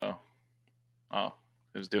Oh,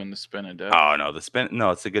 it was doing the spin of death. Oh no, the spin.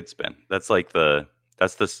 No, it's a good spin. That's like the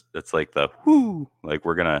whoo. Like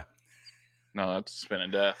we're gonna No, that's spin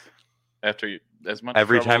of death. After you, as much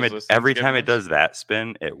every trouble time as it this thing's every time given it us. does that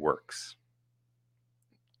spin, it works.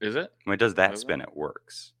 Is it? When it does that Does spin, it? it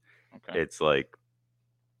works. Okay. It's like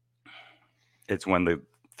it's when the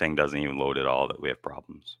thing doesn't even load at all that we have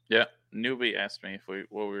problems. Yeah. Newbie asked me what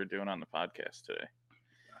we were doing on the podcast today.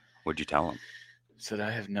 What'd you tell him? Said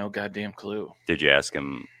I have no goddamn clue. Did you ask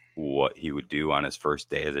him what he would do on his first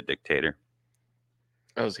day as a dictator?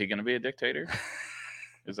 Oh, is he going to be a dictator?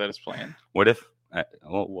 Is that his plan? What if?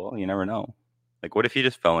 Well, you never know. Like, what if he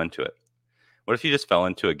just fell into it? What if he just fell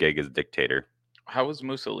into a gig as a dictator? How was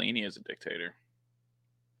Mussolini as a dictator?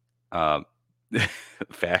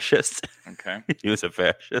 Fascist. Okay. He was a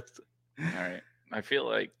fascist. All right. I feel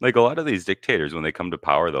like a lot of these dictators, when they come to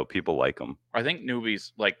power, though, people like them. I think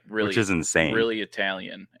Newbie's like really, which is insane. Really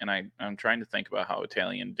Italian, and I'm trying to think about how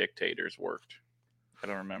Italian dictators worked. I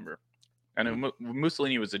don't remember. I know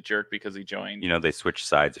Mussolini was a jerk because he joined. You know, they switched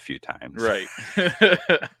sides a few times. Right.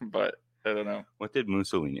 But I don't know. What did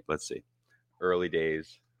Mussolini? Let's see. Early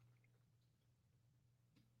days.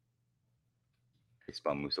 I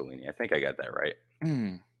spelled Mussolini. I think I got that right.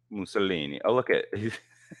 Mussolini. Oh, look at.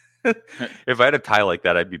 If I had a tie like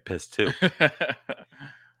that, I'd be pissed too.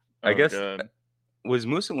 I guess. God. Was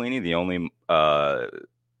Mussolini the only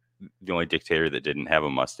dictator that didn't have a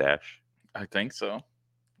mustache? I think so.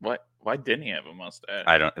 What? Why didn't he have a mustache?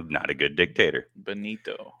 Not a good dictator.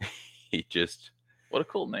 Benito. He just. What a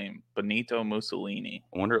cool name, Benito Mussolini.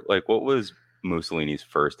 I wonder, what was Mussolini's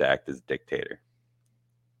first act as dictator?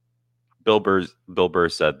 Bill Burr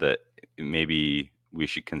said that maybe we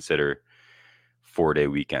should consider 4-day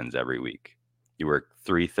weekends every week. You work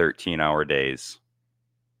 3 13-hour days.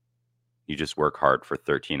 You just work hard for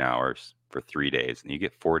 13 hours for 3 days, and you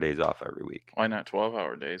get 4 days off every week. Why not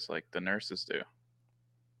 12-hour days like the nurses do?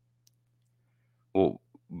 Well,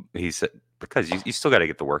 he said because you still got to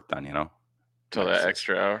get the work done, you know. So that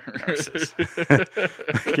extra hour.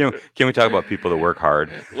 Can we talk about people that work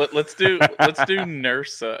hard? Let's do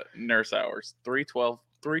nurse hours.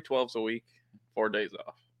 3/12s a week, 4 days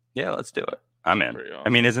off. Yeah, let's do it. I'm in. Awesome. I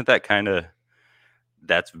mean, isn't that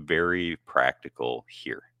that's very practical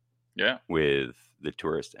here? Yeah. With the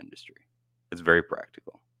tourist industry, it's very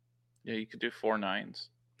practical. Yeah, you could do 4 9s.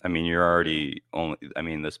 I mean, you're already only. I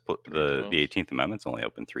mean, the 18th Amendment's only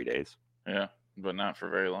open 3 days. Yeah, but not for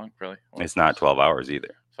very long, probably. Well, it's not 12 hours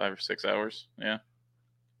either. 5 or 6 hours. Yeah.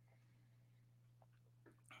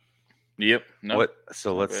 Yep. No. What?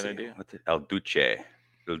 So let's see. Idea. What did El Duce?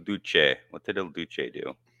 What did El Duce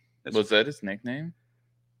do? Was that his nickname?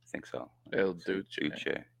 I think so. El Duce.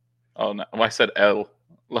 Oh no! Well, I said El,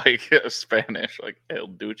 like Spanish, like El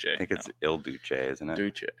Duce. I think it's El Duce, isn't it?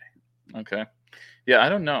 Duce. Okay. Yeah, I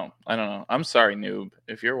don't know. I'm sorry, noob.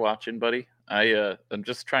 If you're watching, buddy, I'm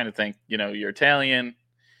just trying to think. You know, you're Italian.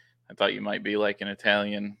 I thought you might be like an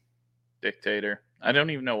Italian dictator. I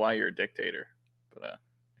don't even know why you're a dictator, but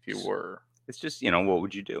if you were, it's just, what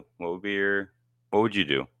would you do? What would you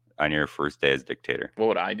do on your first day as dictator? What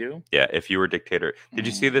would I do? Yeah, if you were dictator. Did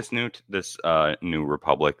you see this new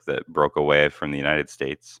republic that broke away from the United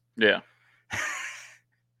States? Yeah.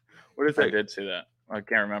 What is that? I did see that. I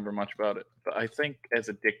can't remember much about it, but I think as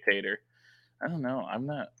a dictator, I don't know. I'm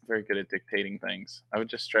not very good at dictating things. I would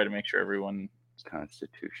just try to make sure everyone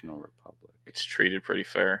constitutional republic. It's treated pretty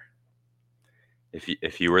fair.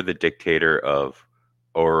 If you were the dictator of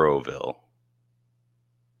Oroville,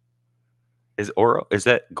 is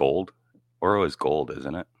that gold? Oro is gold,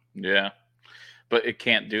 isn't it? Yeah, but it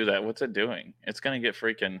can't do that. What's it doing? It's gonna get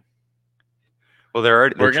freaking. Well,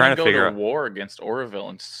 they're trying to figure out war against Oroville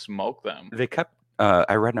and smoke them. They kept.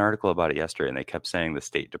 I read an article about it yesterday, and they kept saying the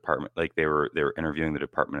State Department, like they were interviewing the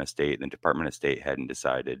Department of State, and the Department of State hadn't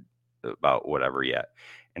decided about whatever yet.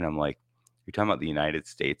 And I'm like, you're talking about the United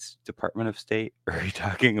States Department of State, or are you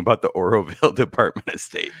talking about the Oroville Department of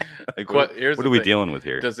State? Like, what are we dealing with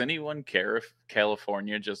here? Does anyone care if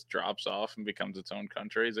California just drops off and becomes its own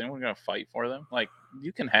country? Is anyone going to fight for them? Like,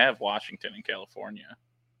 you can have Washington and California.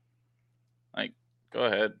 Like, go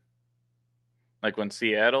ahead. Like when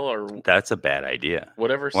Seattle or that's a bad idea.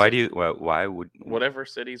 Whatever. Why would whatever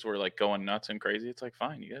cities were like going nuts and crazy? It's like,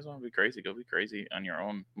 fine, you guys want to be crazy, go be crazy on your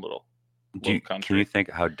own little country. Can you think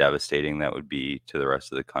how devastating that would be to the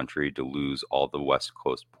rest of the country to lose all the West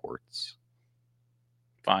Coast ports?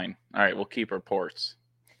 Fine. All right, we'll keep our ports.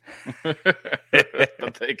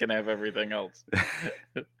 But they can have everything else.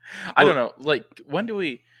 I don't know. Like, when do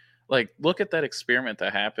we look at that experiment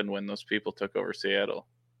that happened when those people took over Seattle?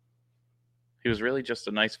 He was really just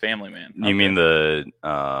a nice family man. You mean the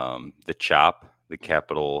the CHOP, the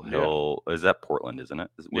Capitol Yeah. Hill. Is that Portland? Isn't it?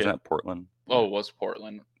 Wasn't Yeah. that Portland? Oh, it was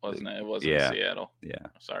Portland, wasn't it? It wasn't Yeah. Seattle. Yeah.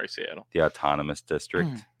 Sorry, Seattle. The Autonomous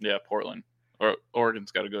District. Yeah, Portland. Or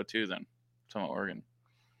Oregon's got to go too. Then, some Oregon.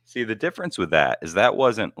 See, the difference with that is that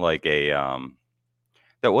wasn't like that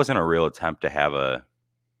wasn't a real attempt to have a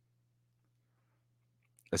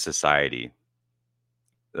society.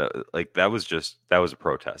 That was a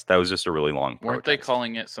protest. That was just a really long protest. Weren't they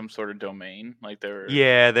calling it some sort of domain? Like they were.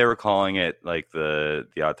 Yeah, they were calling it like the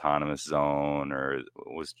autonomous zone, or it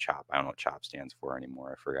was CHOP. I don't know what CHOP stands for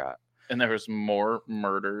anymore. I forgot. And there was more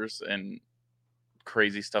murders and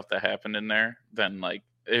crazy stuff that happened in there than like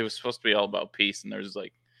it was supposed to be all about peace. And there's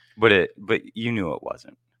like, but you knew it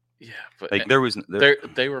wasn't. Yeah, but like there was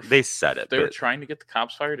they said it. They were trying to get the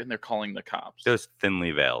cops fired, and they're calling the cops. It was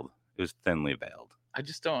thinly veiled. I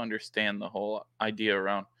just don't understand the whole idea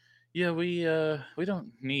around. Yeah, we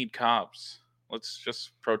don't need cops. Let's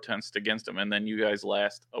just protest against them, and then you guys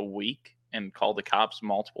last a week and call the cops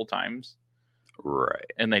multiple times,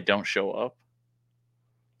 right? And they don't show up.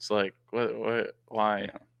 It's like what? Why?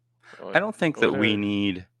 Yeah. I don't think that we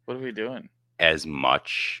need. What are we doing? As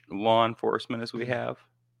much law enforcement as we have,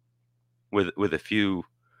 with a few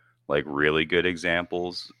like really good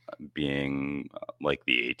examples being like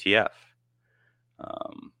the ATF.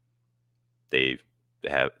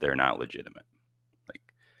 They're not legitimate. Like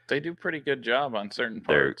they do pretty good job on certain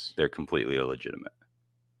parts. They're completely illegitimate.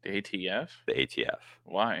 The ATF? The ATF.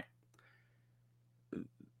 Why?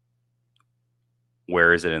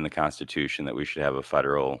 Where is it in the Constitution that we should have a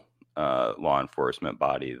federal law enforcement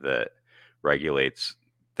body that regulates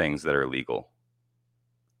things that are legal?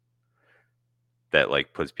 That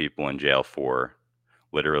like puts people in jail for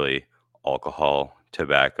literally alcohol,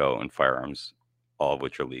 tobacco, and firearms, all of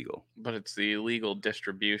which are legal. But it's the illegal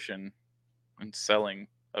distribution and selling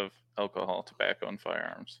of alcohol, tobacco, and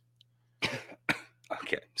firearms.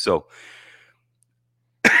 Okay, so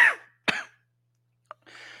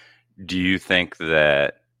do you think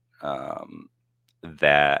that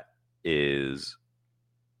that is?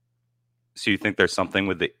 So you think there's something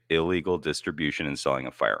with the illegal distribution and selling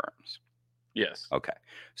of firearms? Yes. Okay.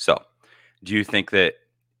 So do you think that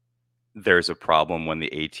there's a problem when the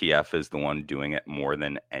ATF is the one doing it more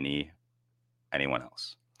than anyone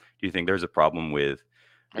else? Do you think there's a problem with...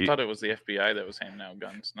 I thought it was the FBI that was handing out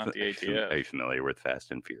guns, not the ATF. Are you familiar with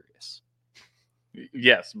Fast and Furious?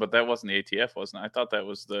 Yes, but that wasn't the ATF, wasn't it? I thought that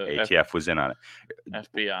was the ATF was in on it.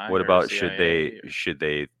 FBI. What about CIA should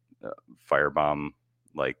they firebomb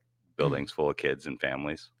like buildings full of kids and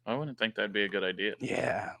families? I wouldn't think that'd be a good idea.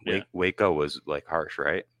 Yeah. Waco was like harsh,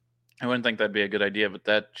 right? I wouldn't think that'd be a good idea, but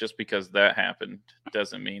that just because that happened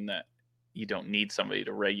doesn't mean that you don't need somebody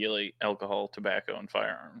to regulate alcohol, tobacco, and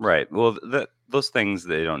firearms. Right. Well, those things,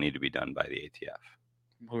 they don't need to be done by the ATF.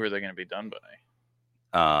 Who are they going to be done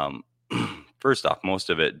by? First off, most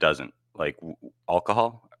of it doesn't. Like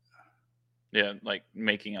alcohol. Yeah, like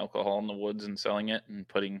making alcohol in the woods and selling it and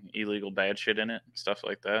putting illegal bad shit in it and stuff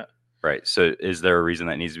like that. Right. So is there a reason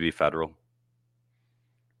that needs to be federal?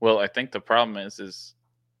 Well, I think the problem is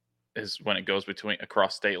when it goes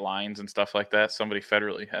across state lines and stuff like that, somebody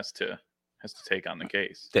federally has to take on the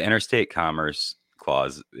case. The interstate commerce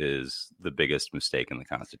clause is the biggest mistake in the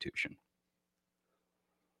Constitution.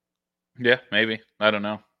 Yeah, maybe. I don't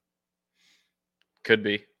know. Could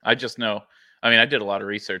be. I just know. I mean, I did a lot of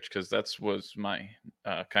research because that was my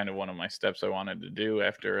kind of one of my steps I wanted to do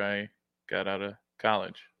after I got out of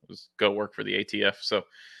college was go work for the ATF. So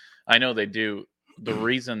I know they do. The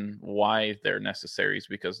reason why they're necessary is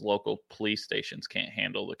because local police stations can't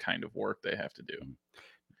handle the kind of work they have to do.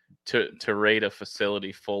 To raid a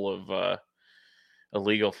facility full of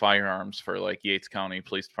illegal firearms for like Yates County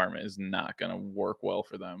Police Department is not going to work well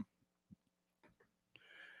for them.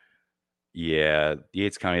 Yeah,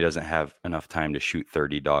 Yates County doesn't have enough time to shoot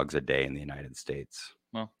 30 dogs a day in the United States.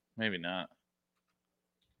 Well, maybe not.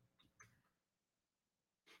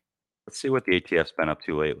 Let's see what the ATF's been up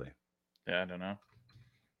to lately. Yeah, I don't know.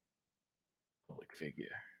 Public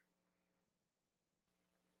figure.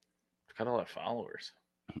 Got a lot of followers.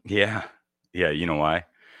 Yeah. Yeah, you know why?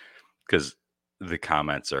 Because the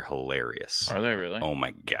comments are hilarious. Are they really? Oh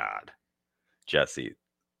my God. Jesse,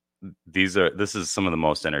 this is some of the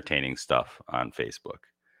most entertaining stuff on Facebook.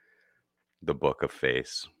 The Book of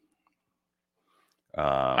Face.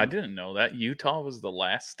 I didn't know that. Utah was the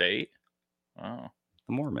last state. Wow.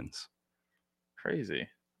 The Mormons. Crazy.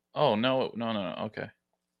 Oh, no. Okay.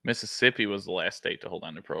 Mississippi was the last state to hold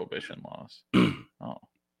on to prohibition laws. Oh.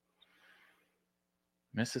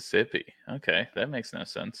 Mississippi. Okay. That makes no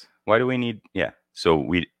sense. Why do we need... Yeah.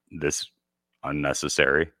 So this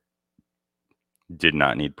unnecessary. Did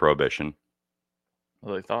not need prohibition.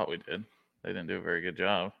 Well, they thought we did. They didn't do a very good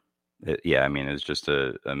job. Yeah, I mean, it's just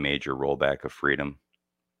a major rollback of freedom.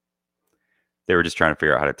 They were just trying to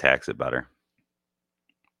figure out how to tax it better.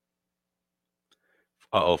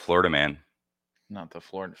 Uh-oh, Florida man. Not the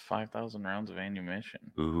Florida 5,000 rounds of ammunition.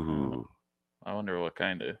 Ooh. I wonder what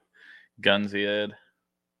kind of guns he had.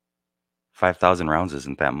 5,000 rounds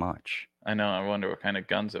isn't that much. I know. I wonder what kind of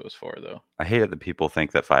guns it was for, though. I hate it that people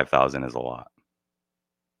think that 5,000 is a lot.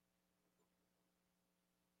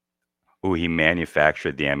 Ooh, he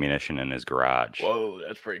manufactured the ammunition in his garage. Whoa,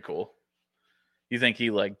 that's pretty cool. You think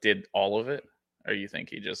he like did all of it, or you think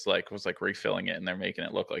he just like was like refilling it and they're making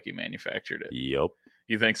it look like he manufactured it? Yep.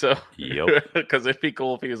 You think so? Yep. Because it'd be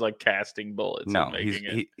cool if he was like casting bullets. No, and making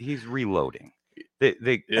it. he's reloading.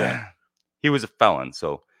 Yeah. He was a felon,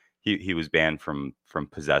 so he was banned from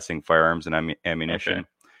possessing firearms and ammunition. Okay.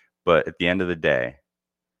 But at the end of the day,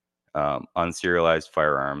 unserialized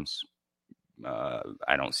firearms.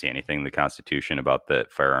 I don't see anything in the Constitution about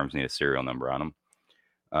that firearms need a serial number on them.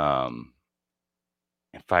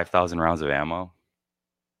 And 5,000 rounds of ammo.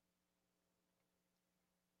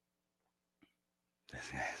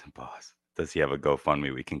 This guy's a boss. Does he have a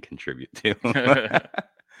GoFundMe we can contribute to?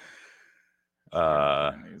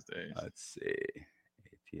 These days. Let's see.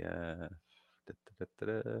 ATF.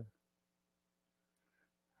 Da-da-da-da-da.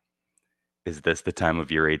 Is this the time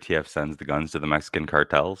of year ATF sends the guns to the Mexican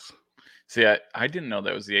cartels? See, I didn't know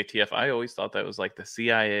that was the ATF. I always thought that was like the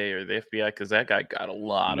CIA or the FBI because that guy got a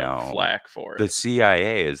lot of flack for it. The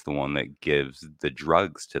CIA is the one that gives the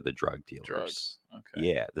drugs to the drug dealers. Drugs. Okay.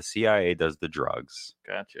 Yeah, the CIA does the drugs.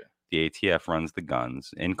 Gotcha. The ATF runs the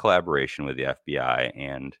guns in collaboration with the FBI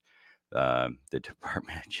and the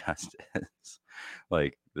Department of Justice.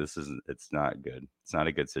 Like, it's not good. It's not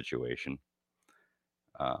a good situation.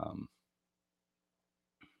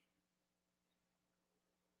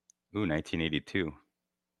 Ooh, 1982.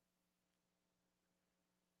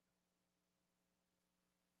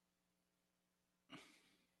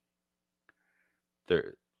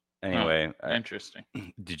 Anyway, interesting.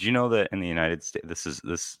 Did you know that in the United States,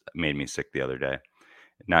 this made me sick the other day.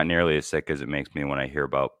 Not nearly as sick as it makes me when I hear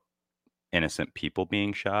about innocent people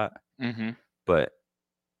being shot. Mm-hmm. But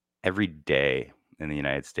every day in the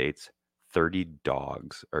United States, 30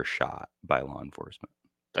 dogs are shot by law enforcement.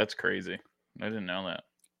 That's crazy. I didn't know that.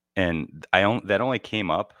 And that only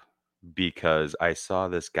came up because I saw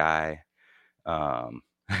this guy. I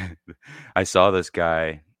saw this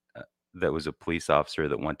guy that was a police officer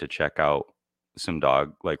that went to check out some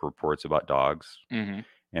dog reports about dogs. Mm-hmm.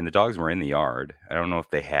 And the dogs were in the yard. I don't know if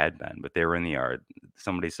they had been, but they were in the yard.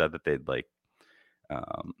 Somebody said that they'd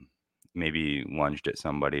maybe lunged at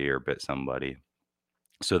somebody or bit somebody.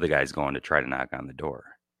 So the guy's going to try to knock on the door.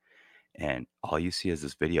 And all you see is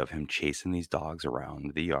this video of him chasing these dogs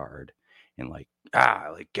around the yard and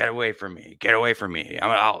get away from me,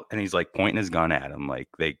 I'm out. And he's like pointing his gun at him. Like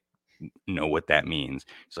they know what that means.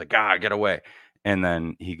 He's like, get away. And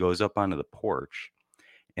then he goes up onto the porch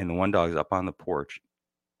and the one dog's up on the porch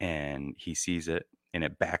and he sees it and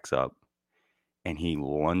it backs up and he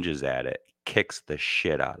lunges at it, kicks the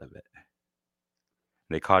shit out of it.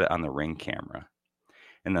 They caught it on the Ring camera.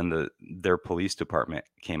 And then their police department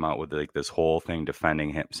came out with this whole thing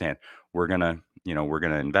defending him, saying, we're going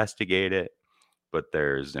to investigate it, but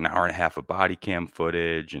there's an hour and a half of body cam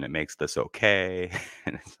footage and it makes this okay.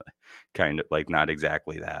 And it's kind of not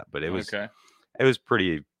exactly that, but it was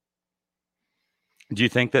pretty. Do you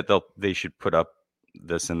think that they should put up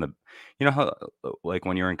this in the, how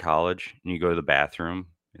when you're in college and you go to the bathroom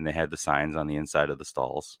and they had the signs on the inside of the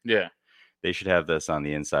stalls? Yeah. They should have this on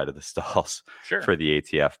the inside of the stalls for the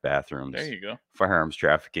ATF bathrooms. There you go. Firearms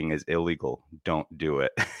trafficking is illegal. Don't do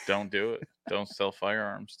it. Don't do it. Don't sell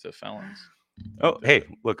firearms to felons. Hey,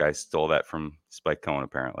 look, I stole that from Spike Cohen,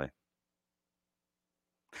 apparently.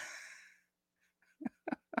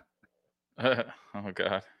 Oh,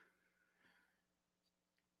 God.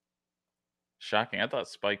 Shocking. I thought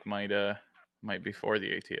Spike might be for the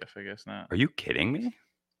ATF. I guess not. Are you kidding me? It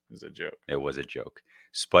was a joke. It was a joke.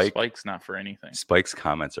 Spike's not for anything. Spike's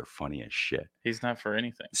comments are funny as shit. He's not for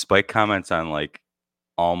anything. Spike comments on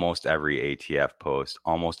almost every ATF post,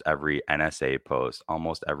 almost every NSA post,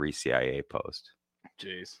 almost every CIA post.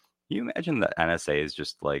 Jeez. Can you imagine that NSA is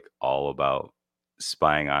just all about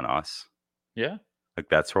spying on us? Yeah.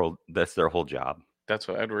 That's their whole job. That's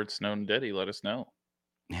what Edward Snowden did. He let us know.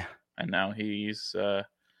 Yeah. And now he's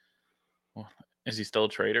is he still a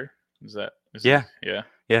traitor? Yeah. Yeah.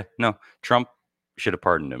 Yeah. No, Trump should have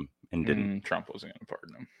pardoned him and didn't. Trump wasn't going to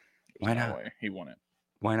pardon him. Why not? No way. He wouldn't.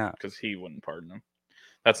 Why not? Because he wouldn't pardon him.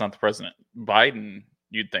 That's not the president. Biden,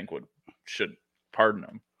 you'd think should pardon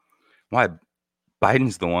him. Why?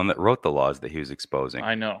 Biden's the one that wrote the laws that he was exposing.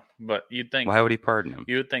 I know, but you'd think Why would he pardon him?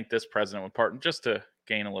 you would think this president would pardon just to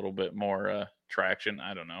gain a little bit more traction.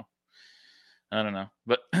 I don't know,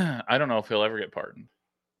 but I don't know if he'll ever get pardoned.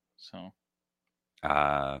 So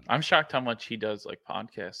I'm shocked how much he does like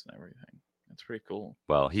podcasts and everything. It's pretty cool.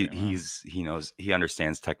 Well, he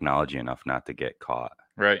understands technology enough not to get caught.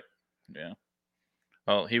 Right. Yeah.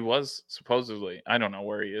 Well, he was supposedly, I don't know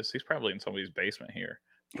where he is. He's probably in somebody's basement here.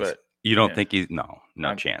 But you don't think he's no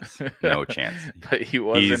chance. No chance. But he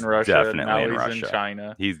was in Russia. Definitely now he's Russia. In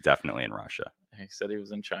China. He's definitely in Russia. He said he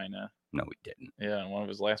was in China. No, he didn't. Yeah, in one of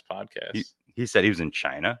his last podcasts. He said he was in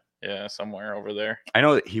China. Yeah, somewhere over there. I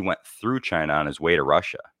know that he went through China on his way to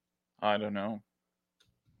Russia. I don't know.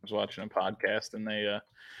 I was watching a podcast and they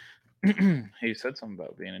he said something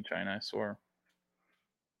about being in China, I swear.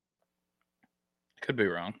 Could be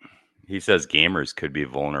wrong. He says gamers could be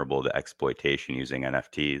vulnerable to exploitation using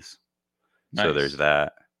NFTs. Nice. So there's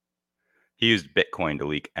that. He used Bitcoin to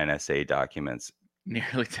leak NSA documents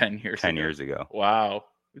nearly 10 years ago. Wow.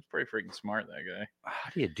 He's pretty freaking smart, that guy. How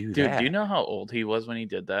do you do that? Dude, do you know how old he was when he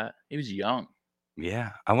did that? He was young.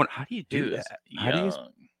 Yeah. How do you do that? How do you use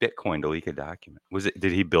Bitcoin to leak a document?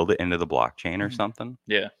 Did he build it into the blockchain or something?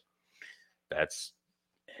 Yeah. That's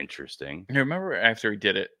interesting. You remember after he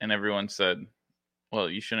did it and everyone said, well,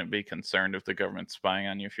 you shouldn't be concerned if the government's spying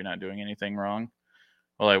on you if you're not doing anything wrong.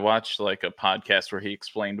 Well, I watched like a podcast where he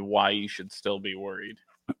explained why you should still be worried.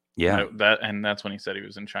 Yeah. That's when he said he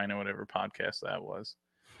was in China, whatever podcast that was.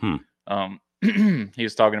 He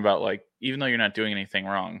was talking about like, even though you're not doing anything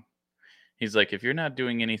wrong, he's like, if you're not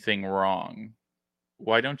doing anything wrong,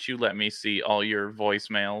 why don't you let me see all your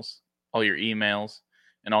voicemails, all your emails,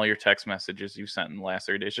 and all your text messages you sent in the last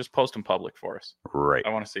 30 days? Just post them public for us. Right. I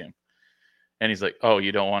want to see them. And he's like, oh,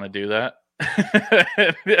 you don't want to do that?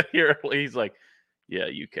 He's like, yeah,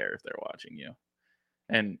 you care if they're watching you.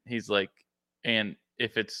 And he's like, and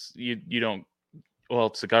if it's, you don't, well,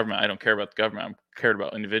 it's the government. I don't care about the government. I'm cared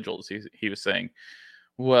about individuals. He was saying,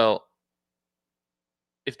 well,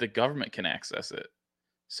 if the government can access it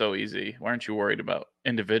so easy, why aren't you worried about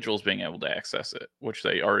individuals being able to access it, which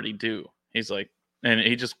they already do? He's like, and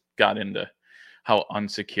he just got into how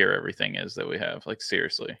unsecure everything is that we have. Like,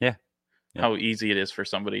 seriously. Yeah. How easy it is for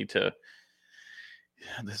somebody to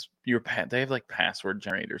they have like password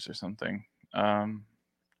generators or something. And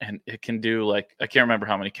it can do like, I can't remember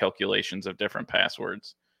how many calculations of different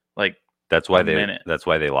passwords. Like that's why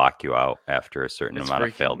they lock you out after a certain amount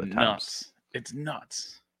of failed attempts. Nuts. It's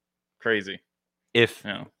nuts. Crazy.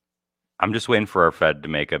 I'm just waiting for our Fed to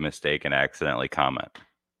make a mistake and accidentally comment.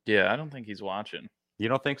 Yeah, I don't think he's watching. You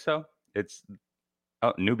don't think so?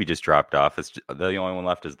 Newbie just dropped off. The only one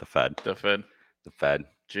left is the Fed. The Fed.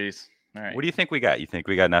 Jeez. All right. What do you think we got? You think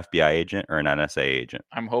we got an FBI agent or an NSA agent?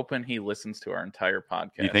 I'm hoping he listens to our entire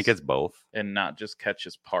podcast. You think it's both? And not just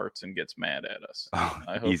catches parts and gets mad at us.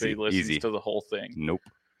 I hope he listens to the whole thing. Nope.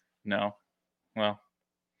 No. Well,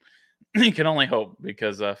 you can only hope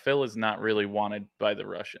because Phil is not really wanted by the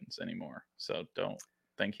Russians anymore. So don't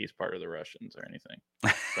think he's part of the Russians or anything.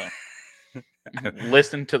 So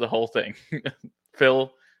listen to the whole thing.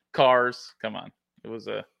 Phil, cars, come on. It was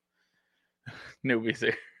a newbies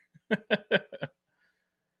here.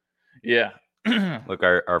 Yeah. Look,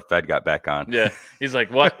 our Fed got back on. Yeah. He's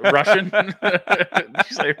like, what? Russian? Did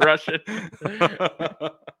you say Russian?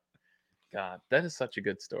 God, that is such a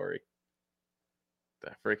good story.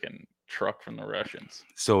 That freaking truck from the Russians.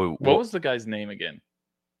 So what was the guy's name again?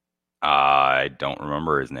 I don't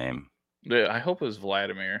remember his name. Yeah, I hope it was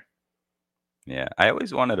Vladimir. Yeah, I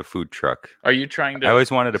always wanted a food truck. Are you trying to? I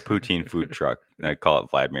always wanted a poutine food truck. And I'd call it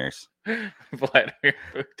Vladimir's. Vladimir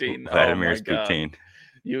Poutine. Vladimir's Poutine.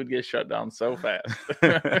 You would get shut down so fast.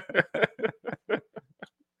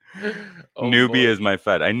 Newbie is my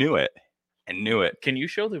Fed. I knew it. Can you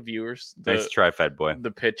show the viewers nice try, Fed boy.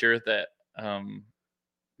 The picture that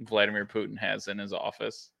Vladimir Putin has in his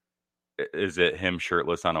office? Is it him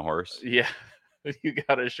shirtless on a horse? Yeah. You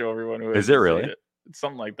gotta show everyone who is it really? It's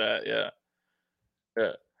something like that, yeah.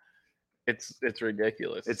 Yeah. It's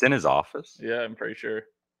ridiculous. It's in his office? Yeah, I'm pretty sure.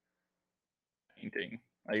 Painting.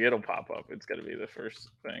 Like it'll pop up. It's gotta be the first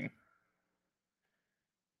thing.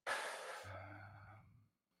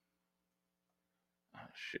 Oh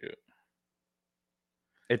shoot.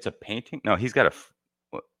 It's a painting? No, he's got a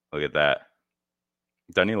look at that.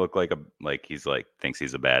 Doesn't he look like thinks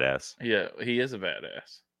he's a badass? Yeah, he is a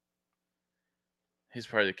badass. He's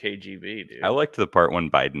probably the KGB, dude. I liked the part when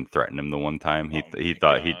Biden threatened him the one time. He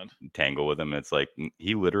thought he'd tangle with him. It's like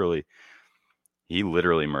he literally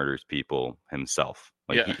murders people himself.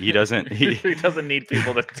 Like Yeah. he doesn't he doesn't need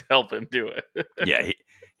people to help him do it. yeah,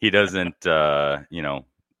 he doesn't you know,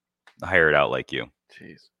 hire it out like you.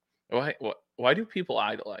 Jeez. Why do people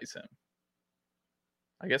idolize him?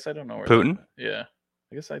 I guess I don't know where Putin? yeah.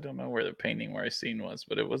 I guess I don't know where the painting where I seen was,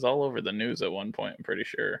 but it was all over the news at one point, I'm pretty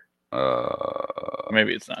sure.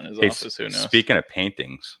 Maybe it's not in his Hey, office, who knows? speaking of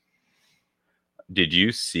paintings, did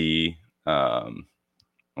you see well,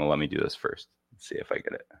 let me do this first. Let's see if I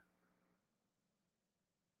get it.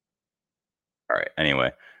 All right.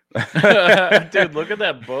 Anyway. Dude, look at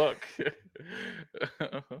that book.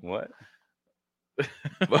 What?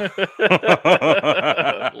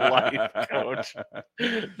 Life coach.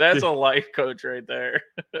 That's a life coach right there.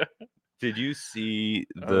 Did you see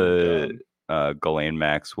Oh, the Ghislaine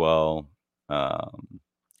Maxwell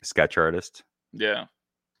sketch artist? Yeah.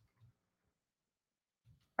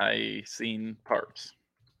 I seen parts.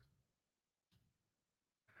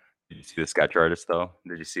 Did you see the sketch artist though?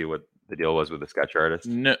 Did you see what the deal was with the sketch artist?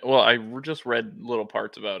 No, well, I just read little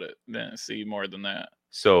parts about it. Didn't see more than that.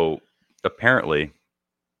 So apparently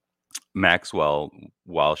Maxwell,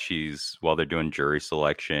 while they're doing jury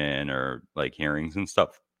selection or like hearings and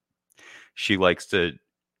stuff, she likes to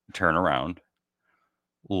turn around,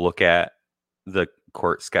 look at the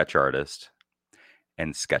court sketch artist,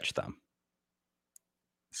 and sketch them,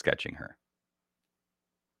 sketching her.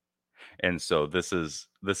 And so this is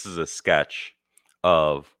a sketch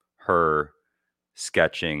of her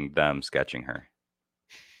sketching them, sketching her.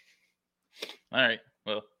 All right.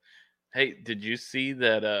 Well, hey, did you see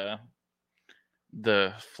that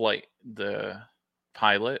the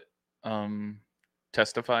pilot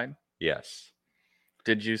testified? Yes.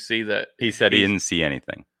 Did you see that He said he didn't see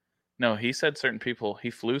anything. No, he said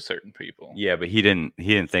he flew certain people. Yeah, but he didn't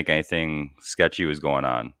think anything sketchy was going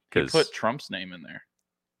on. He put Trump's name in there.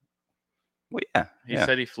 Well, yeah. He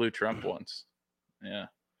said he flew Trump once. Yeah.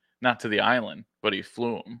 Not to the island, but he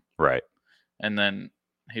flew him. Right. And then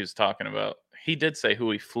he was talking about, he did say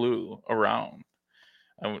who he flew around.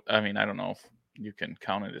 I mean, I don't know if you can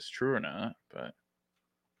count it as true or not, but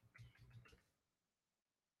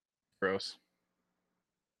gross.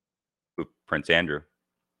 Prince Andrew.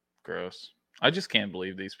 Gross. I just can't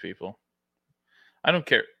believe these people. I don't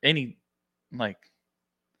care any like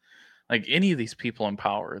any of these people in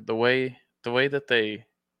power. The way that they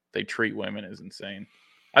treat women is insane.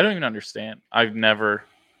 I don't even understand. I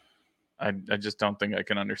just don't think I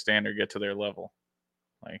can understand or get to their level.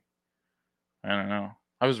 Like, I don't know.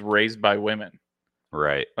 I was raised by women.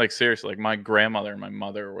 Right. Like, seriously, like my grandmother and my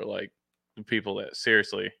mother were like the people that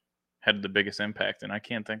seriously had the biggest impact. And I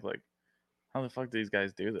can't think like, how the fuck do these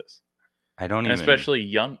guys do this? I don't and even, especially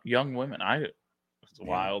young women. It's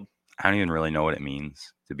wild. I don't even really know what it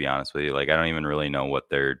means, to be honest with you. Like, I don't even really know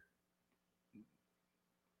what's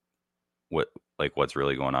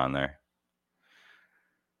really going on there.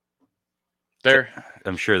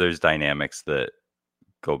 I'm sure there's dynamics that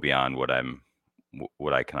go beyond what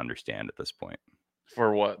I can understand at this point.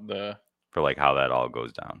 For what? For like how that all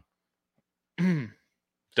goes down.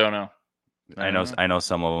 Don't know. I know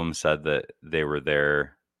some of them said that they were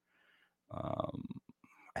there.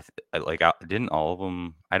 Didn't all of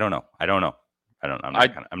them? I don't know. I'm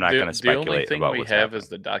not going to speculate. The only thing about we what's have happening. is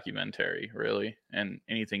the documentary, really, and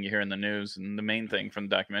anything you hear in the news. And the main thing from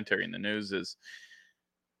the documentary in the news is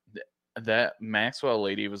that Maxwell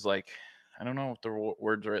lady was like, I don't know if the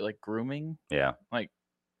word's right, like grooming. Yeah. Like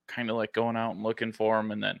kind of like going out and looking for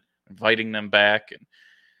them and then inviting them back. And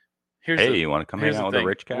you want to come hang out with a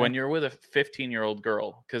rich guy? When you're with a 15-year-old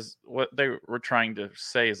girl, because what they were trying to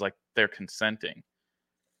say is like they're consenting.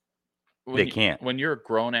 They can't. When you're a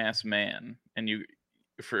grown-ass man and you,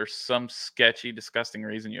 for some sketchy, disgusting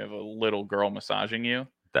reason, you have a little girl massaging you.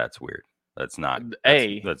 That's weird. That's not.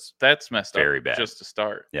 That's messed very up. Bad. Just to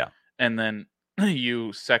start. Yeah. And then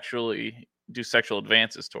you do sexual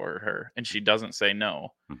advances toward her, and she doesn't say no.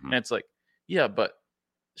 Mm-hmm. And it's like, yeah, but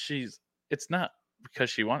it's not because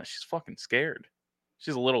she wanted. She's fucking scared.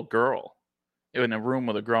 She's a little girl in a room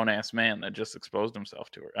with a grown-ass man that just exposed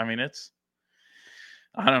himself to her. I mean,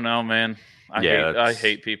 I don't know, man. I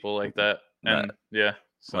hate people like that. And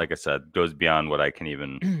so. Like I said, goes beyond what I can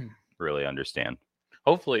even really understand.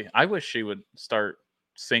 Hopefully, I wish she would start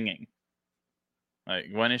singing. Like,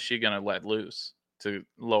 when is she going to let loose to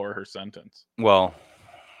lower her sentence? Well,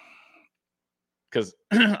 because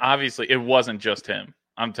obviously it wasn't just him.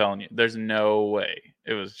 I'm telling you, there's no way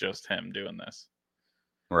it was just him doing this.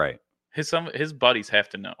 Right. His buddies have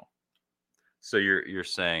to know. So you're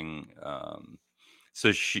saying,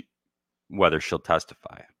 whether she'll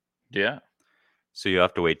testify? Yeah. So you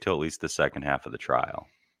have to wait till at least the second half of the trial.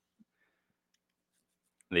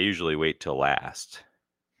 They usually wait till last.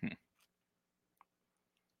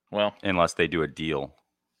 Well, unless they do a deal.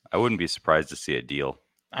 I wouldn't be surprised to see a deal.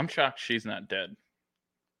 I'm shocked she's not dead.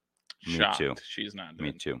 Me too. Shocked she's not dead.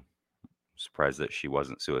 Me too. Surprised that she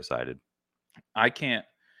wasn't suicided. I can't.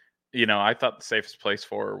 I thought the safest place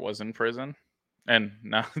for her was in prison, and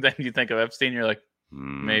now then you think of Epstein, you're like,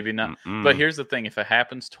 maybe not. But here's the thing: if it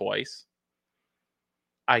happens twice,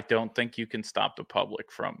 I don't think you can stop the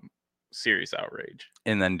public from serious outrage.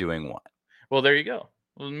 And then doing what? Well, there you go.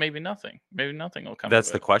 Well, maybe nothing. Maybe nothing will come.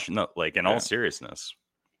 That's the question. No, like in all seriousness.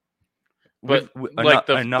 But like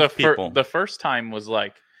the first time was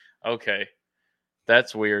like, okay,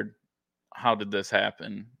 that's weird. How did this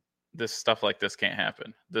happen? This stuff like this can't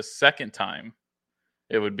happen. The second time,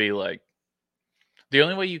 it would be like, the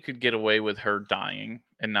only way you could get away with her dying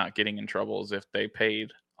and not getting in trouble is if they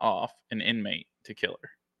paid off an inmate to kill her.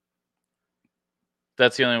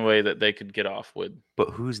 That's the only way that they could get off with.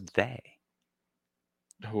 But who's they?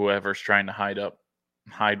 Whoever's trying to hide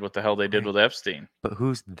what the hell they did with Epstein. But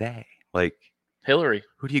who's they? Like Hillary.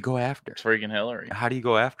 Who do you go after? It's freaking Hillary. How do you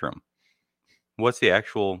go after him? What's the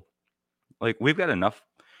actual? Like, we've got enough.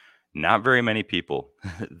 Not very many people.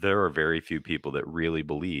 There are very few people that really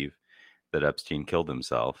believe that Epstein killed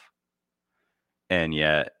himself. And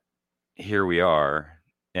yet, here we are,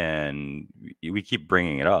 and we keep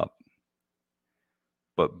bringing it up.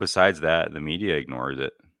 But besides that, the media ignores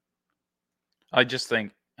it. I just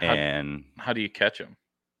think, how do you catch him?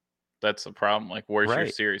 That's the problem. Like, where's your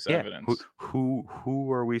serious evidence? Who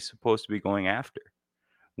are we supposed to be going after?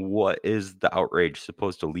 What is the outrage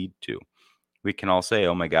supposed to lead to? We can all say,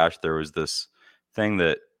 oh my gosh, there was this thing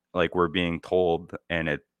that like we're being told,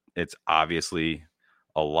 and it's obviously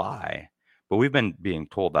a lie. But we've been being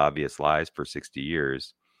told obvious lies for 60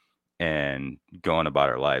 years and going about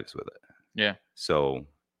our lives with it. Yeah. So.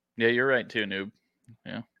 Yeah, you're right too, noob.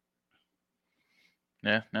 Yeah.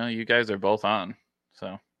 Yeah, no, you guys are both on.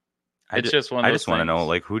 So I just want to know,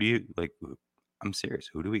 like, who do you like? I'm serious.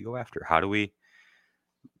 Who do we go after? How do we?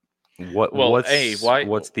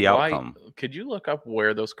 What's the outcome? Could you look up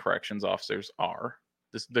where those corrections officers are?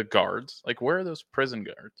 The guards, like, where are those prison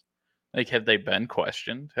guards? Like, have they been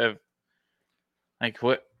questioned?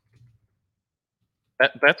 What?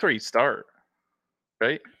 That's where you start,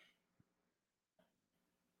 right?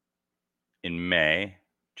 In May,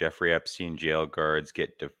 Jeffrey Epstein jail guards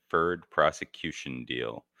get deferred prosecution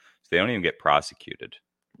deal. So they don't even get prosecuted.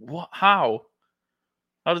 What? How?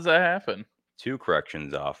 How does that happen? 2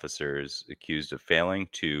 corrections officers accused of failing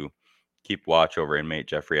to keep watch over inmate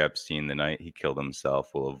Jeffrey Epstein the night he killed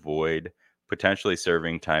himself will avoid potentially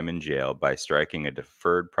serving time in jail by striking a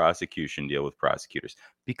deferred prosecution deal with prosecutors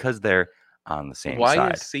because they're on the same side. Why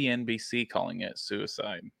is CNBC calling it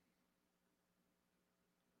suicide?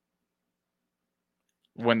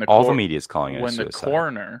 All the media is calling it a suicide. The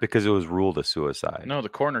coroner... Because it was ruled a suicide. No, the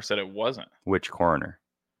coroner said it wasn't. Which coroner?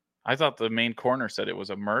 I thought the main coroner said it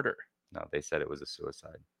was a murder. No, they said it was a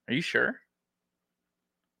suicide. Are you sure?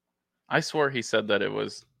 I swore he said that it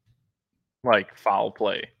was like foul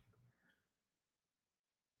play.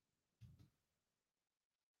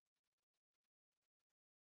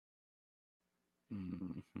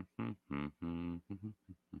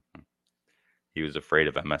 He was afraid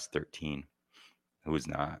of MS-13. Who's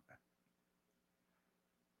not?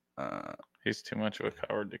 He's too much of a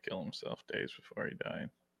coward to kill himself days before he died.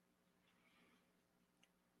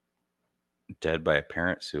 Dead by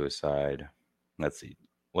apparent suicide. Let's see.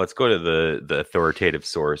 Let's go to the authoritative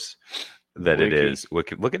source that Wiki. It is.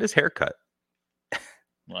 Look at his haircut.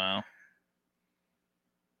 Wow.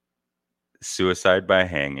 Suicide by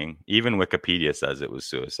hanging. Even Wikipedia says it was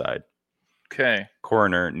suicide. Okay.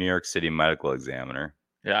 Coroner, New York City medical examiner.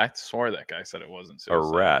 Yeah, I swore that guy said it wasn't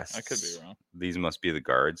suicide. Arrests. I could be wrong. These must be the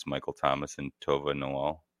guards, Michael Thomas and Tova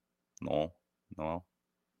Noel. Noel.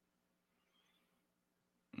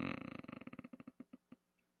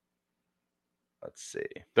 Let's see.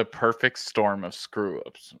 The perfect storm of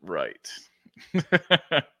screw-ups. Right.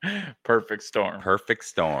 Perfect storm. Perfect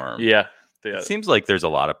storm. Yeah. It seems like there's a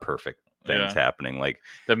lot of perfect things happening. Like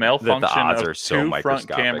the malfunction the odds of are so 2 front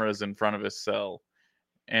cameras in front of his cell,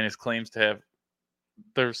 and his claims to have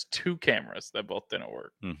there's 2 cameras that both didn't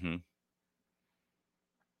work. Mm-hmm.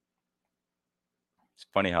 It's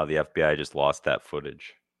funny how the FBI just lost that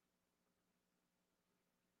footage.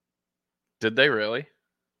 Did they really?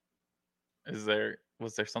 Was there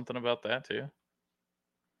something about that too?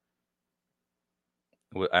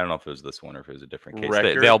 I don't know if it was this one or if it was a different case.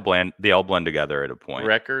 They all blend together at a point.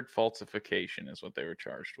 Record falsification is what they were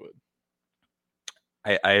charged with.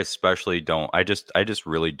 I especially don't. I just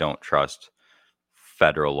really don't trust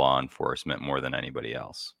federal law enforcement more than anybody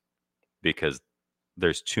else because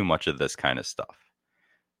there's too much of this kind of stuff.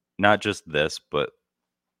 not just this, but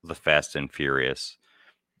the Fast and Furious,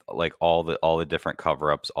 like all the different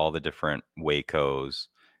cover-ups, all the different Wacos.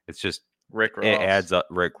 It's just Rick it Ross. adds up.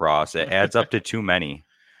 Rick Ross. It adds up to too many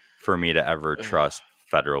for me to ever trust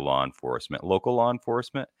federal law enforcement. Local law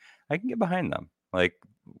enforcement, I can get behind them. Like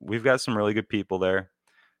we've got some really good people there.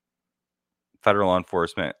 Federal law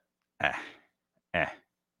enforcement, eh.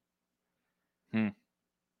 And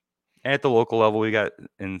at the local level, we got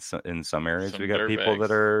in some areas, Some we got people that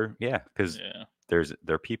dirtbags. are because Yeah.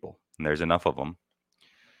 they're people and there's enough of them.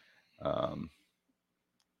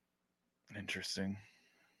 Interesting.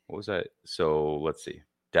 What was that? So let's see: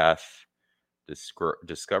 death,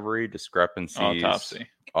 discovery, discrepancies,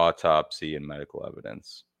 autopsy, and medical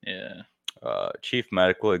evidence. Yeah. Chief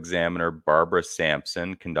Medical Examiner Barbara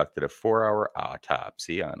Sampson conducted a 4-hour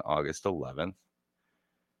autopsy on August 11th.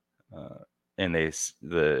 And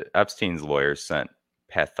the Epstein's lawyers sent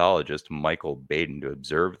pathologist Michael Baden to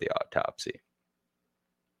observe the autopsy.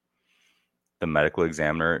 The medical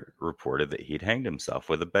examiner reported that he'd hanged himself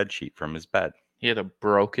with a bedsheet from his bed. He had a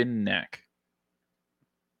broken neck.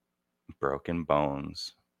 Broken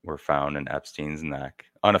bones were found in Epstein's neck.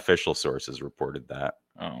 Unofficial sources reported that.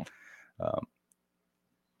 Oh.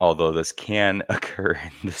 Although this can occur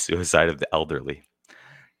in the suicide of the elderly.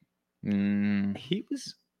 He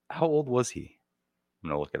was, how old was he? I'm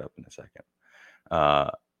going to look it up in a second.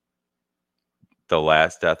 The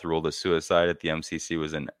last death ruled a suicide at the MCC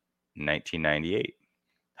was in 1998.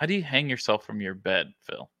 How do you hang yourself from your bed,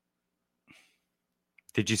 Phil?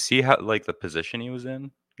 Did you see how, like, the position he was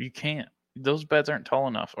in? You can't. Those beds aren't tall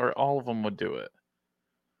enough, or all of them would do it.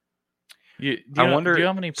 I wonder. Do you know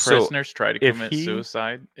how many prisoners try to commit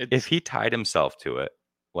suicide? If he tied himself to it,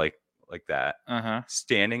 like that,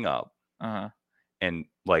 standing up, and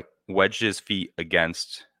like wedged his feet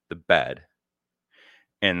against the bed,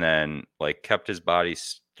 and then like kept his body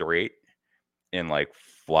straight and like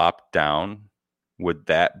flopped down, would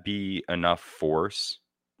that be enough force?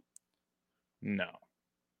 No.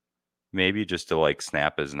 Maybe just to like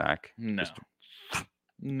snap his neck. No.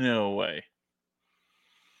 No way.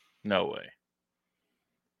 No way.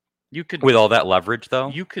 You could, with all that leverage,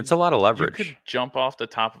 though. It's a lot of leverage. You could jump off the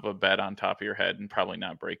top of a bed on top of your head and probably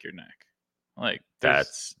not break your neck. Like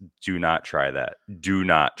do not try that. Do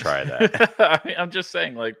not try that. I'm just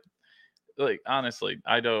saying, like honestly,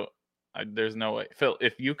 there's no way, Phil.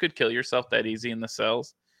 If you could kill yourself that easy in the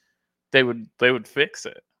cells, they would fix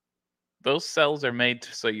it. Those cells are made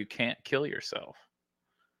so you can't kill yourself.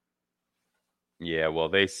 Yeah, well,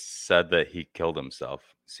 they said that he killed himself.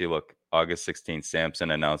 See, look, August 16th,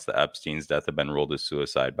 Sampson announced that Epstein's death had been ruled as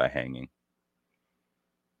suicide by hanging.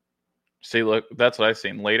 See, look, that's what I've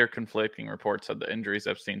seen. Later conflicting reports said the injuries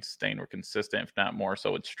Epstein sustained were consistent, if not more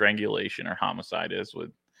so, with strangulation or homicide as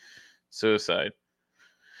with suicide.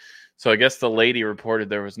 So I guess the lady reported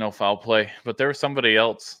there was no foul play, but there was somebody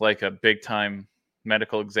else, like a big-time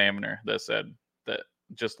medical examiner, that said that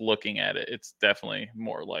just looking at it, it's definitely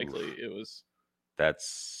more likely it was.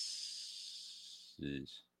 That's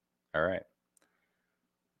all right.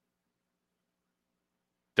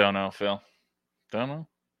 Don't know, Phil. Don't know.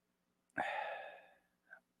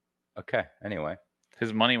 Okay, anyway.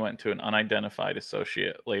 His money went to an unidentified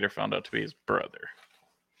associate, later found out to be his brother.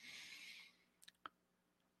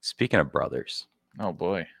 Speaking of brothers. Oh,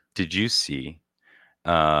 boy. Did you see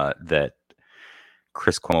that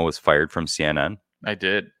Chris Cuomo was fired from CNN? I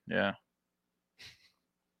did, yeah.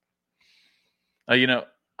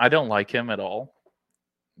 I don't like him at all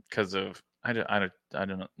because of I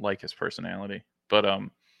don't like his personality. But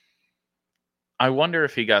I wonder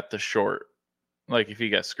if he got the short, like if he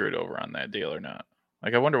got screwed over on that deal or not.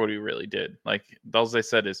 Like I wonder what he really did. Like all they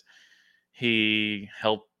said is he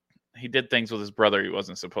did things with his brother he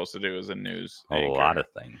wasn't supposed to do as a news anchor. A lot of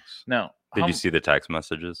things. No. Did you see the text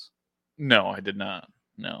messages? No, I did not.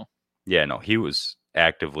 No. Yeah, no, he was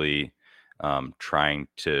actively trying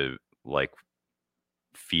to like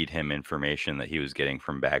feed him information that he was getting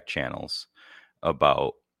from back channels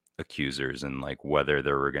about accusers and like whether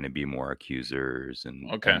there were going to be more accusers and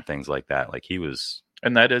things like that. Like he was,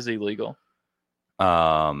 and that is illegal.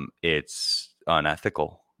 It's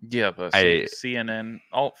unethical. Yeah, but CNN,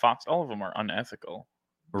 Fox, all of them are unethical.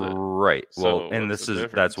 Right. Well, and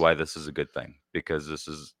that's why this is a good thing, because this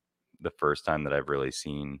is the first time that I've really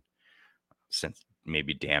seen since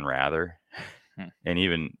maybe Dan Rather. And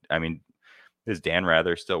even, I mean, is Dan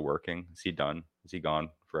Rather still working? Is he done? Is he gone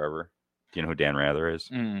forever? Do you know who Dan Rather is?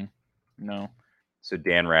 No. So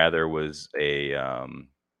Dan Rather was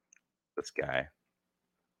this guy,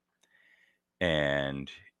 and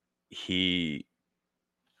he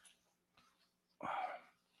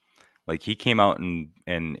Like he came out and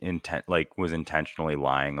was intentionally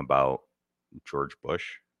lying about George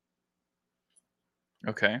Bush.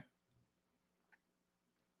 Okay.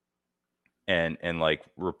 And like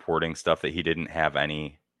reporting stuff that he didn't have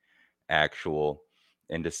any actual.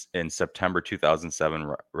 In September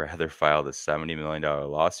 2007, Rather filed a $70 million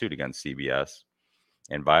lawsuit against CBS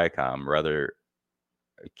and Viacom. Rather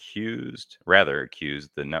accused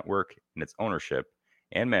the network and its ownership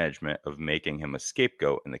and management of making him a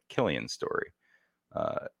scapegoat in the Killian story.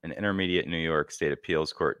 An intermediate New York State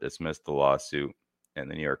appeals court dismissed the lawsuit,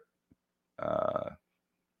 and the New York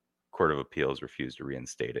Court of Appeals refused to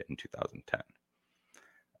reinstate it in 2010.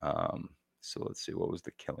 So let's see, what was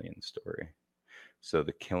the Killian story? So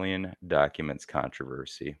the Killian documents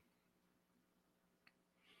controversy.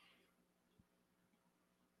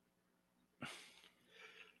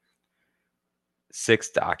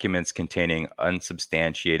 Six documents containing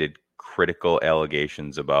unsubstantiated critical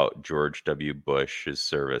allegations about George W. Bush's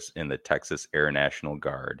service in the Texas Air National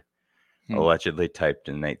Guard, allegedly typed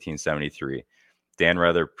in 1973. Dan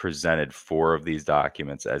Rather presented 4 of these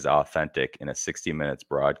documents as authentic in a 60 Minutes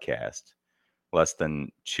broadcast less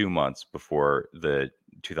than 2 months before the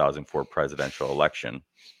 2004 presidential election.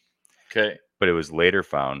 Okay. But it was later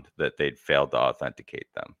found that they'd failed to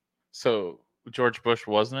authenticate them. So George Bush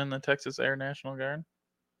wasn't in the Texas Air National Guard?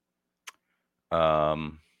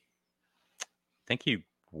 I think he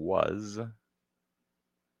was.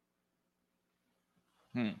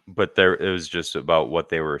 But it was just about what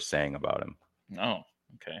they were saying about him. Oh,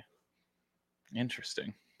 okay.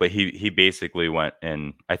 Interesting. But he basically went,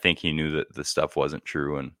 and I think he knew that the stuff wasn't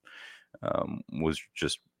true and was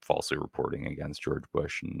just falsely reporting against George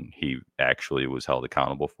Bush, and he actually was held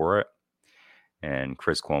accountable for it. And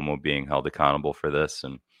Chris Cuomo being held accountable for this,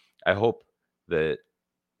 and I hope that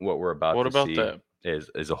what we're about to see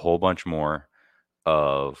is a whole bunch more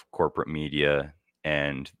of corporate media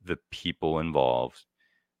and the people involved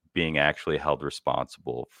being actually held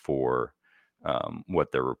responsible for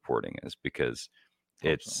what their reporting is, because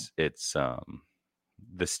it's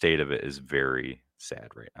the state of it is very sad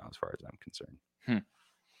right now as far as I'm concerned. He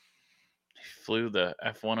flew the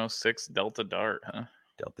F-106 Delta Dart, huh?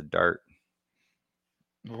 Delta Dart.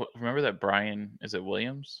 Remember that Brian, is it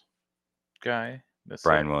Williams guy?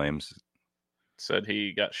 Brian Williams said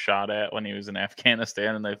he got shot at when he was in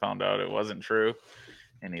Afghanistan, and they found out it wasn't true,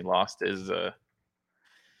 and he lost his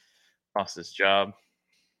job.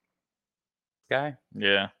 Guy?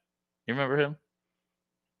 Yeah. You remember him?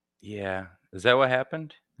 Yeah. Is that what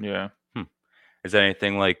happened? Yeah. Is that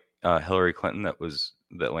anything like Hillary Clinton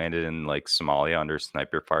that landed in like Somalia under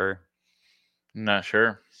sniper fire? Not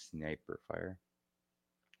sure. Sniper fire.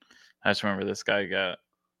 I just remember this guy got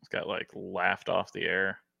like laughed off the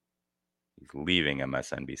air. He's leaving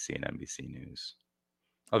MSNBC and NBC News.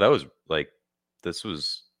 Oh, this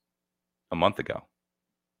was a month ago.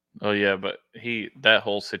 Oh yeah, but that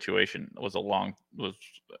whole situation was a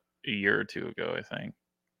year or 2 ago, I think.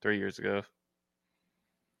 3 years ago.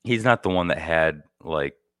 He's not the one that had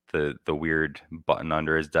like the weird button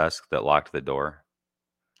under his desk that locked the door.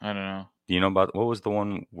 I don't know. Do you know about what was the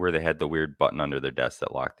one where they had the weird button under their desk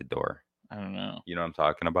that locked the door? I don't know. You know what I'm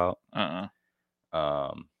talking about?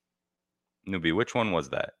 Newbie, which one was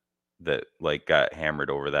that like got hammered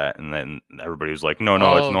over that, and then everybody was like, no,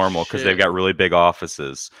 it's normal because they've got really big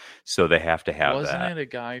offices, so they have to have Wasn't that. Wasn't it a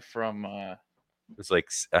guy from it was like,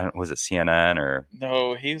 was it CNN or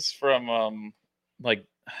no, he's from like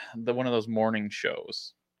one of those morning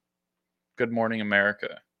shows, Good Morning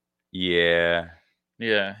America. Yeah,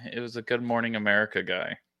 it was a Good Morning America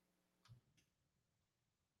guy.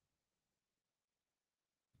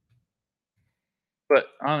 But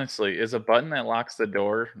honestly, is a button that locks the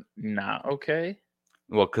door not okay?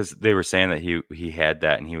 Well, because they were saying that he had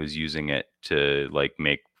that and he was using it to like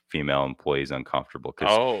make female employees uncomfortable,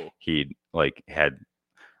 because he like had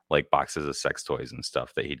like boxes of sex toys and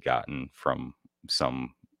stuff that he'd gotten from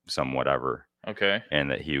some whatever. Okay. And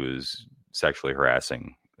that he was sexually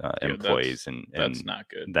harassing employees, and that's not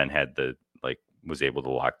good. Then had was able to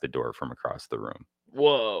lock the door from across the room.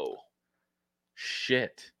 Whoa.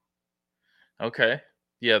 Shit. Okay.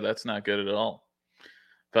 Yeah, that's not good at all.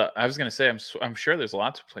 But I was going to say, I'm sure there's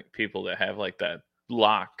lots of people that have like that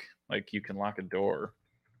lock, like you can lock a door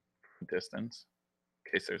from distance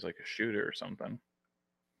in case there's like a shooter or something.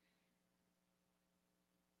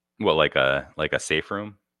 What, like a safe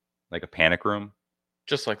room? Like a panic room?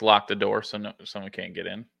 Just like lock the door so someone can't get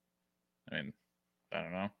in. I mean, I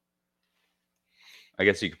don't know. I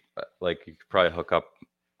guess you could probably hook up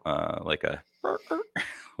like a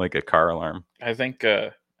like a car alarm. I think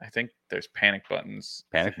there's panic buttons.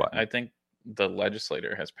 Panic button. I think the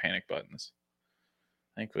legislator has panic buttons.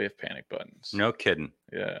 I think we have panic buttons. No kidding.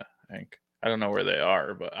 Yeah, I don't know where they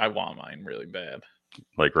are, but I want mine really bad.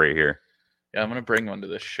 Like right here. Yeah, I'm gonna bring one to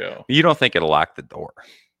this show. You don't think it'll lock the door?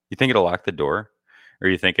 You think it'll lock the door, or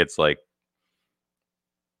you think it's like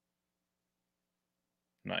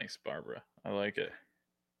Nice, Barbara. I like it.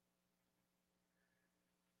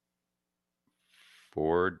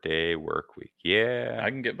 4-day work week? Yeah, I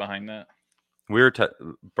can get behind that.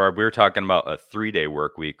 Barb. We were talking about a 3-day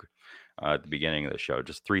work week at the beginning of the show.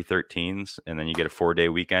 Just 3 13s, and then you get a 4-day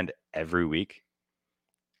weekend every week.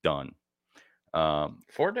 Done. 4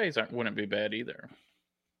 days wouldn't be bad either.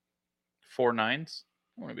 4 9s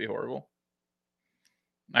wouldn't be horrible.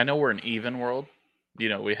 I know we're an even world. You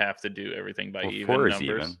know, we have to do everything by even 4 numbers. is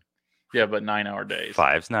even. Yeah, but 9-hour days.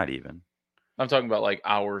 5's not even. I'm talking about like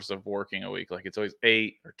hours of working a week. Like it's always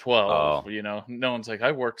 8 or 12. Oh. You know, no one's like,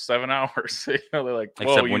 I worked 7 hours. You know, they're like,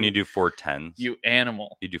 except when you do 4 10s. You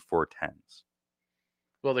animal. You do 4 10s.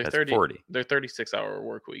 Well, they're That's 30. 40. They're 36-hour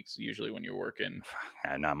work weeks usually when you're working.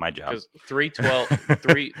 Not my job. Because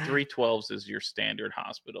 312s is your standard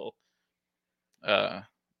hospital,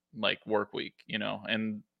 like work week. You know,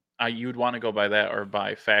 and you'd want to go by that or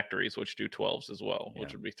by factories which do 12s as well,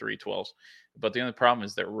 which would be 312s. But the only problem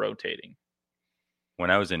is they're rotating.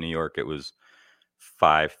 When I was in New York, it was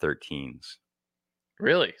 5 13s.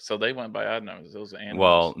 Really? So they went by odd numbers. Those animals.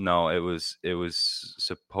 Well, no, it was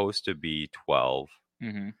supposed to be 12.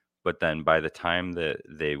 Mm-hmm. But then by the time that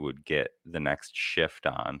they would get the next shift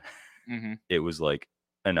on, mm-hmm. it was like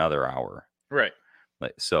another hour. Right.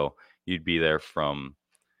 Like, so you'd be there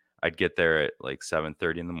I'd get there at like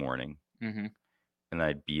 7:30 in the morning, mm-hmm. and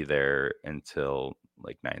I'd be there until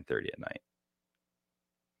like 9:30 at night.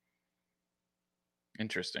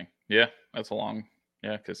 Interesting. Yeah, that's a long.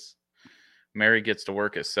 Yeah, because Mary gets to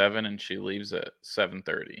work at 7 and she leaves at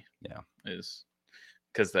 7:30. Yeah, is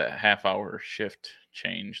because that half-hour shift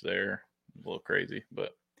change there, a little crazy.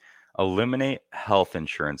 But eliminate health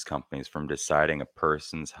insurance companies from deciding a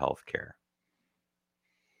person's health care.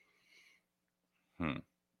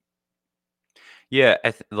 Yeah,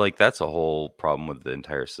 like that's a whole problem with the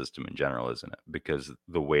entire system in general, isn't it? Because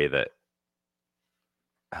the way that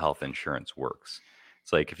health insurance works,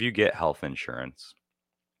 it's like if you get health insurance,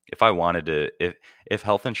 if I wanted to, if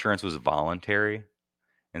health insurance was voluntary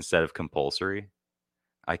instead of compulsory,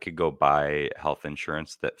 I could go buy health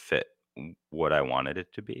insurance that fit what I wanted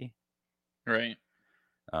it to be. Right.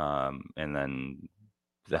 And then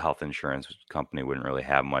the health insurance company wouldn't really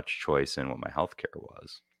have much choice in what my health care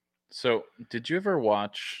was. So, did you ever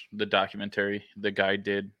watch the documentary the guy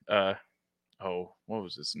did? What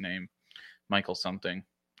was his name? Michael something.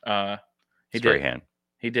 He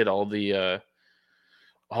did all the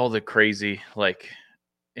crazy, like,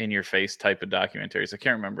 in your face type of documentaries. I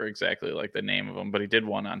can't remember exactly like the name of them, but he did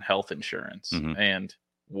one on health insurance, and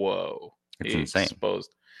whoa, it's insane.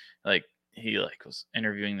 Exposed, like he was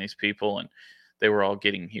interviewing these people and they were all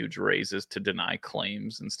getting huge raises to deny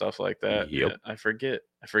claims and stuff like that. Yep. Yeah, I forget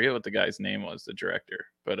what the guy's name was, the director,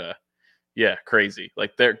 but yeah, crazy.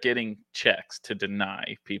 Like they're getting checks to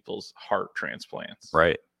deny people's heart transplants.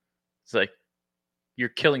 Right. It's like you're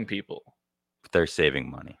killing people. But they're saving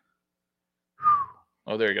money.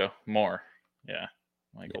 Oh, there you go. Moore. Yeah.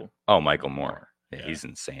 Michael. Yeah. Oh, Michael Moore. Yeah. He's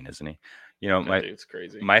insane, isn't he? You know, it's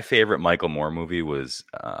crazy. My favorite Michael Moore movie was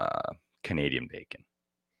Canadian Bacon.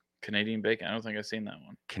 Canadian Bacon? I don't think I've seen that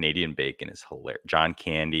one. Canadian Bacon is hilarious. John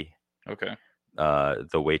Candy. Okay.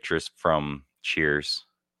 The waitress from Cheers.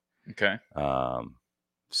 Okay.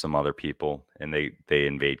 Some other people, and they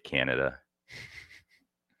invade Canada.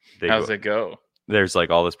 How's it go? There's like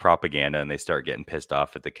all this propaganda, and they start getting pissed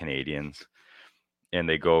off at the Canadians, and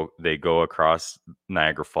they go across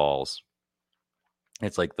Niagara Falls.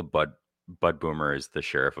 It's like the Bud Boomer is the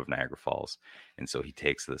sheriff of Niagara Falls, and so he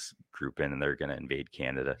takes this group in, and they're gonna invade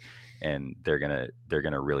Canada, and they're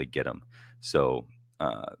gonna really get them. So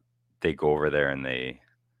they go over there, and they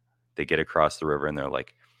get across the river, and they're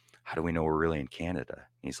like, "How do we know we're really in Canada?"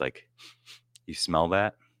 And he's like, "You smell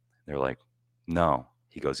that?" They're like, "No."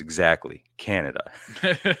 He goes, "Exactly, Canada."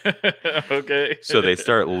 Okay. So they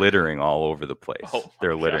start littering all over the place. Oh,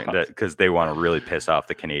 they're littering because they want to really piss off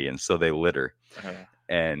the Canadians. So they litter,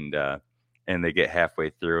 and they get halfway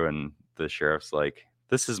through, and the sheriff's like,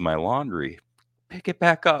 "This is my laundry. Pick it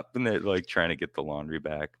back up." And they're like trying to get the laundry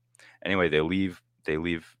back. Anyway, they leave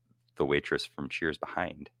the waitress from Cheers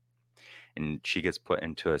behind, and she gets put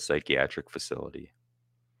into a psychiatric facility,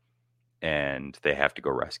 and they have to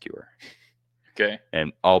go rescue her. Okay.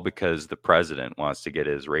 And all because the president wants to get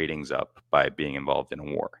his ratings up by being involved in a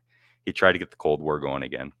war. He tried to get the Cold War going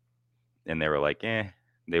again, and they were like,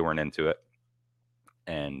 they weren't into it.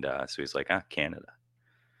 And so he's like, Canada.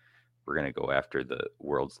 We're going to go after the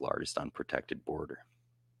world's largest unprotected border.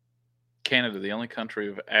 Canada, the only country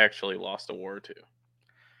we've actually lost a war to,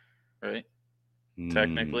 right?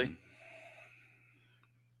 Technically.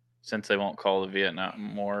 Since they won't call the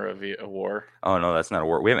Vietnam War a war. Oh, no, that's not a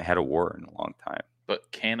war. We haven't had a war in a long time.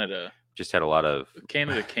 But Canada just had a lot of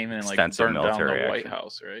Canada came in and like burned down the White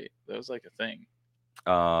House, right? That was like a thing.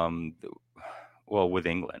 Well, with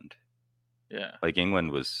England. Yeah. Like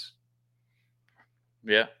England was.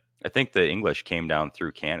 Yeah. I think the English came down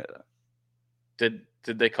through Canada. Did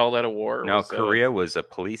they call that a war? No, Korea was a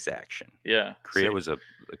police action. Yeah. Korea was a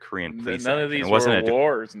Korean police action. None of these were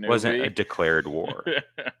wars. It wasn't a declared war.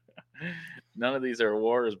 None of these are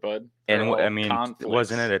wars, bud. And I mean, conflicts.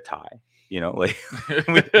 Wasn't it a tie? You know, like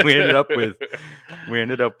we ended up with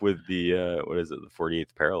the what is it, the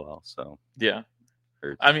 48th parallel? So yeah.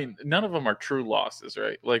 I mean, none of them are true losses,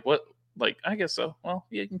 right? Like what? Like I guess so. Well,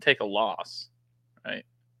 you can take a loss, right?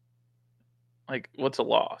 Like what's a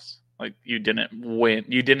loss? Like you didn't win.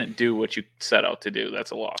 You didn't do what you set out to do.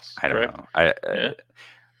 That's a loss. I don't know.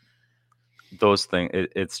 Those things.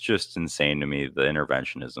 It's just insane to me, the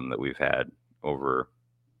interventionism that we've had over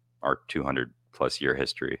our 200 plus year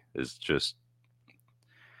history is just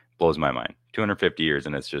blows my mind. 250 years,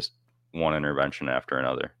 and it's just one intervention after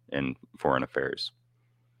another in foreign affairs.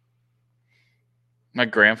 My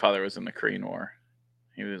grandfather was in the Korean War.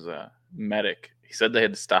 He was a medic. He said they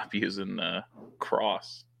had to stop using the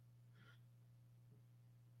cross.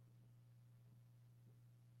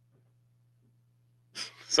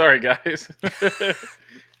 Sorry, guys.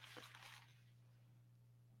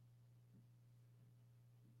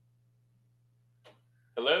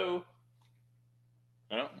 Hello?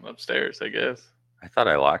 Oh, upstairs, I guess. I thought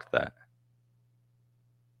I locked that.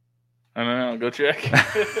 I don't know. Go check.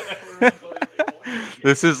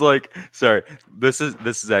 This is like, sorry. This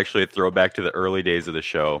is actually a throwback to the early days of the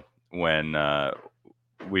show when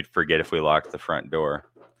we'd forget if we locked the front door.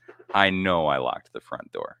 I know I locked the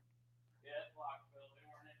front door. Yeah, it's locked, Bill. They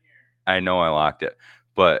weren't in here. I know I locked it,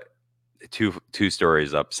 but two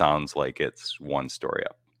stories up sounds like it's one story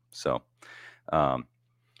up. So,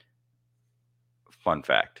 fun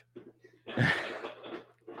fact.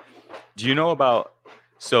 Do you know about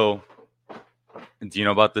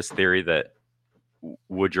this theory that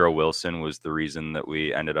Woodrow Wilson was the reason that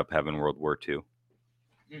we ended up having World War II?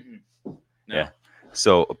 Mm-hmm. No. Yeah.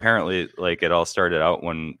 So apparently, like, it all started out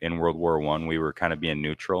when in World War I, we were kind of being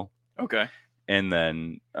neutral. Okay. And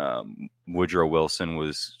then Woodrow Wilson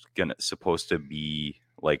was supposed to be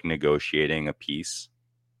like negotiating a peace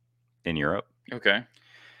in Europe. Okay.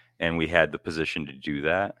 And we had the position to do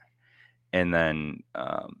that. And then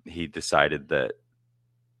he decided that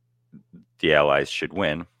the Allies should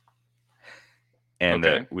win. And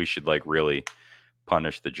that we should like really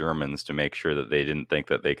punish the Germans to make sure that they didn't think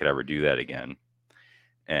that they could ever do that again.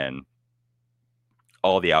 And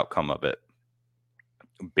all the outcome of it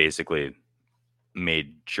basically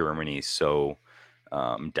made Germany so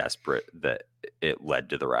desperate that it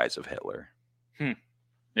led to the rise of Hitler.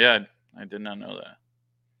 Yeah, I did not know that.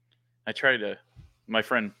 I tried to. My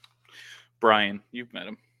friend Brian, you've met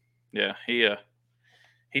him. Yeah,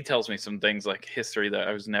 he tells me some things like history that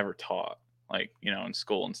I was never taught, like, you know, in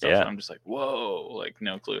school and stuff. Yeah. And I'm just like, whoa, like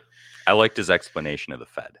no clue. I liked his explanation of the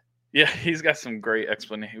Fed. Yeah, he's got some great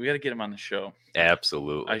explanation. We got to get him on the show.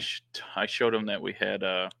 Absolutely. I showed him that we had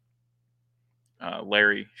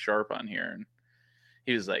Larry Sharp on here, and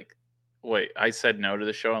he was like, wait, I said no to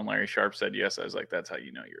the show, and Larry Sharp said yes. I was like, that's how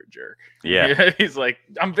you know you're a jerk. Yeah. He's like,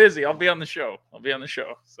 I'm busy. I'll be on the show.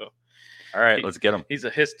 So, all right, let's get him. He's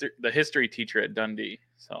the history teacher at Dundee,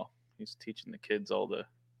 so he's teaching the kids all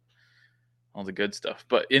the good stuff.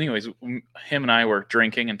 But anyways, him and I were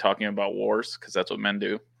drinking and talking about wars because that's what men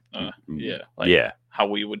do. How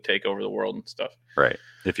we would take over the world and stuff. Right.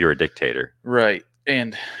 If you're a dictator. Right.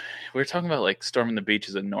 And we were talking about like storming the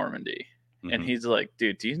beaches in Normandy. Mm-hmm. And he's like,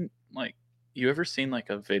 dude, you ever seen like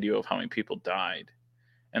a video of how many people died?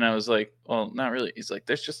 And I was like, well, not really. He's like,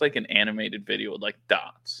 there's just like an animated video with like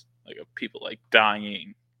dots, like of people like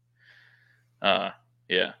dying. Yeah,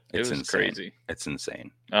 it was insane. Crazy. It's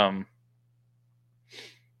insane.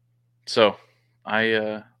 So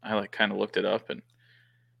I like kind of looked it up, and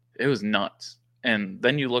it was nuts. And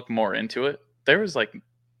then you look more into it. There was like,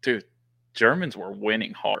 dude, Germans were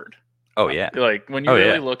winning hard. Oh yeah. Like when you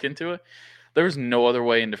really look into it, there was no other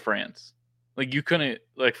way into France. Like you couldn't,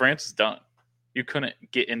 like France is done. You couldn't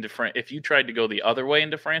get into France. If you tried to go the other way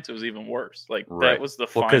into France, it was even worse. Like that was the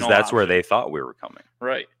final because that's option. Where they thought we were coming.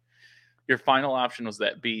 Right. Your final option was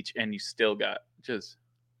that beach, and you still got just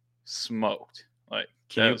smoked. Like,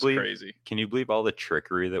 Can that you was believe? crazy. Can you believe all the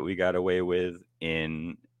trickery that we got away with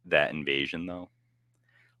in that invasion, though?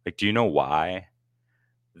 Like, do you know why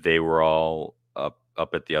they were all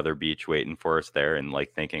up at the other beach waiting for us there, and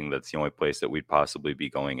like thinking that's the only place that we'd possibly be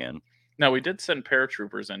going in? Now, we did send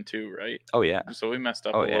paratroopers in too, right? Oh yeah. So we messed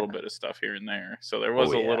up Oh, a yeah. little bit of stuff here and there. So there was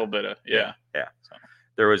Oh, a yeah. little bit of Yeah. So.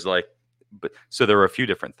 There was like, but so there were a few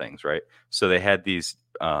different things, right? So they had these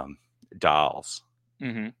dolls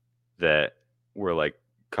Mm-hmm. that were like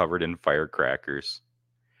covered in firecrackers,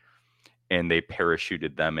 and they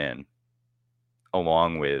parachuted them in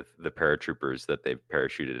along with the paratroopers that they've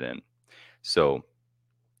parachuted in. So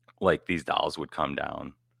like these dolls would come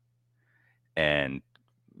down and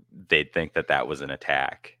they'd think that that was an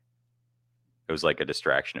attack. It was like a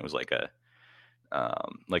distraction. It was like a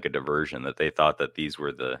diversion, that they thought that these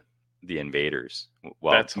were the invaders.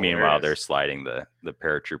 Well, That's meanwhile they're hilarious. sliding the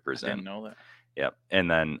paratroopers I didn't in. know that. Yep.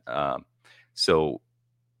 And then so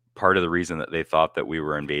part of the reason that they thought that we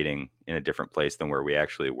were invading in a different place than where we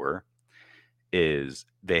actually were is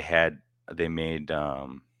they made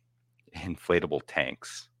inflatable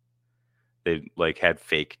tanks. They like had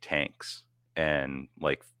fake tanks and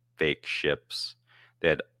like fake ships.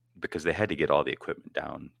 Because they had to get all the equipment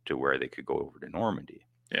down to where they could go over to Normandy.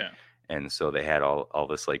 Yeah. And so they had all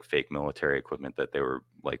this like fake military equipment that they were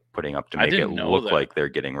like putting up to I make it didn't know look that. like they're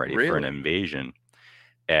getting ready for an Really? invasion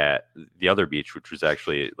at the other beach, which was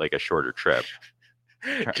actually like a shorter trip.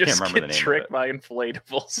 Just can't remember get the name of tricked it. by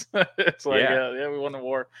inflatables. It's like, Yeah. yeah, we won a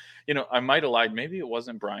war. You know, I might have lied. Maybe it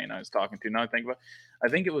wasn't Brian I was talking to. Now I think about I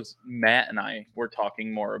think it was Matt and I were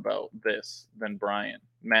talking more about this than Brian.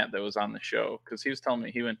 Matt that was on the show, because he was telling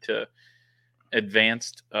me he went to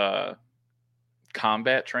advanced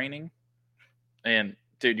combat training. And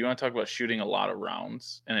dude, you want to talk about shooting a lot of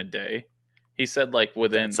rounds in a day? He said like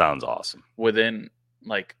That sounds awesome. within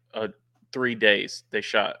like 3 days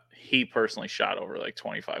he personally shot over like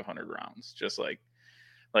 2,500 rounds, just like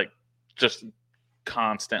just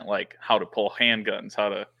constant, like how to pull handguns, how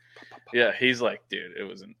to he's like, dude, it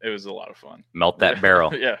was a lot of fun. Melt that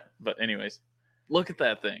barrel. Yeah, but anyways, look at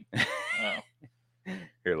that thing. Wow.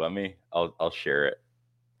 Here, I'll share it.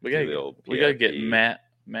 We gotta get Matt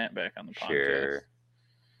back on the podcast. Share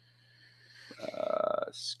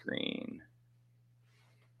screen,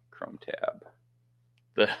 Chrome tab.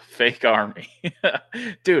 The fake army.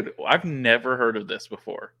 Dude, I've never heard of this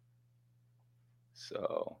before.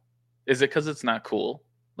 So is it because it's not cool?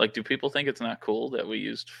 Like, do people think it's not cool that we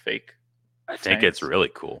used fake? I think it's really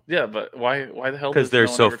cool. Yeah, but why the hell? Because they're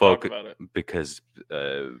so focused. About it? Because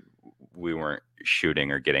we weren't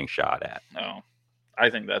shooting or getting shot at. No, I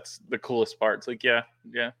think that's the coolest part. It's like, yeah,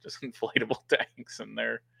 just inflatable tanks in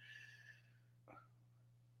there.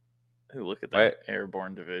 Ooh, look at that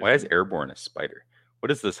airborne division. Why is airborne a spider?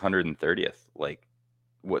 What is this 130th? Like,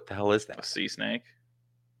 what the hell is that? A sea snake?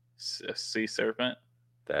 A sea serpent?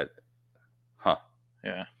 That, huh?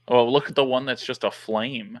 Yeah. Oh, look at the one that's just a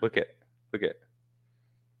flame. Look at.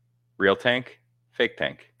 Real tank, fake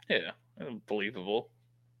tank. Yeah, believable.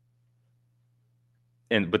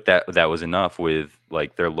 But that was enough with,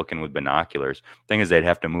 like, they're looking with binoculars. Thing is, they'd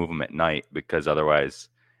have to move them at night because otherwise,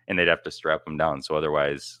 and they'd have to strap them down. So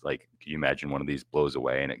otherwise, like, can you imagine one of these blows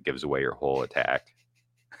away and it gives away your whole attack?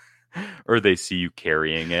 Or they see you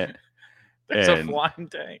carrying it. It's a flying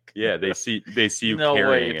tank. Yeah, they see you no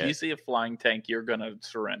carrying way. it. If you see a flying tank, you're gonna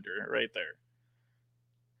surrender right there.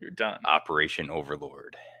 You're done. Operation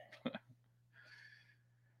Overlord.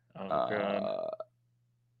 Oh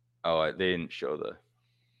god. They didn't show the.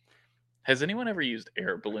 Has anyone ever used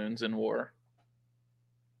air balloons in war?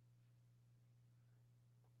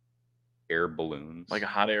 Air balloons, like a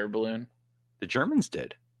hot air balloon? The Germans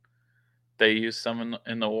did. They used some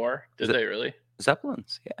in the war. Did they really?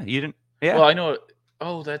 Zeppelins. Yeah, you didn't. Yeah. Well, I know.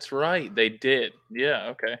 Oh, that's right. They did. Yeah.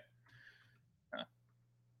 Okay.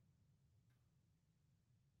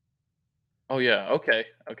 Oh yeah. Okay.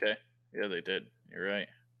 Yeah, they did. You're right.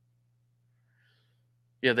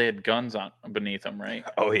 Yeah, they had guns on beneath them, right?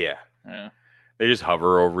 Oh yeah. Yeah. They just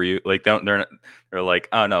hover over you. Like they're like,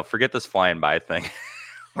 oh no, forget this flying by thing.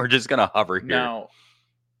 We're just gonna hover here. Now,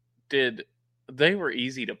 they were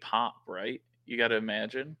easy to pop, right? You got to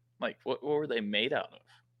imagine, like, what were they made out of?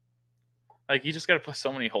 Like, you just got to put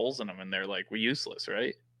so many holes in them, and they're like, we're useless,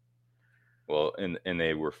 right? Well, and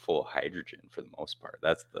they were full of hydrogen for the most part.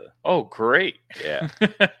 That's the. Oh, great! Yeah.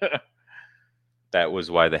 That was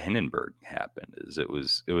why the Hindenburg happened. Is it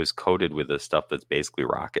was coated with the stuff that's basically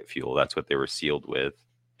rocket fuel. That's what they were sealed with.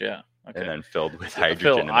 Yeah. Okay. And then filled with hydrogen.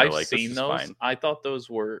 Phil, and I've like, seen those. Fine. I thought those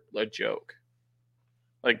were a joke.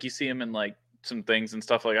 Like, you see them in like some things and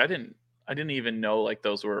stuff. Like, I didn't even know like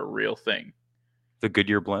those were a real thing. The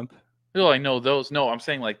Goodyear blimp? No, I know those. No, I'm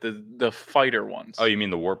saying like the fighter ones. Oh, you mean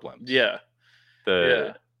the war blimps? Yeah.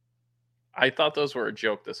 The I thought those were a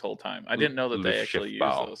joke this whole time. I didn't know that they actually used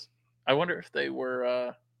Luftschiffbau. those. I wonder if they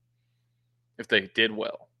were if they did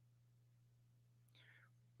well.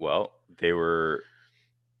 Well, they were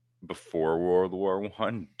before World War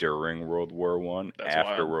One, during World War One, That's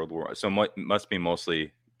after wild. World War. So must be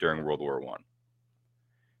mostly during World War One.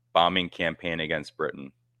 Bombing campaign against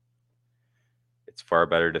Britain. It's far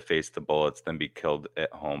better to face the bullets than be killed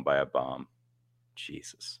at home by a bomb.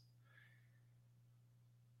 Jesus.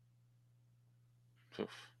 Oof.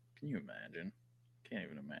 Can you imagine? Can't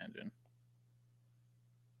even imagine.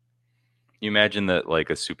 You imagine that like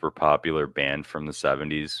a super popular band from the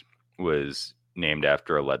 70s was named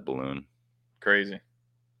after a lead balloon. Crazy.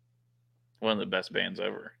 One of the best bands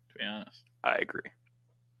ever, to be honest. I agree.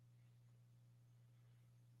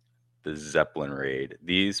 The Zeppelin raid.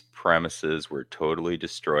 These premises were totally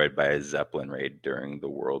destroyed by a Zeppelin raid during the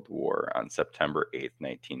World War on September 8th,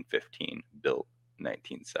 1915, built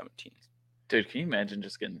 1917. Dude, can you imagine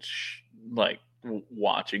just getting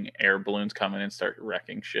watching air balloons come in and start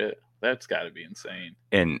wrecking shit? That's got to be insane.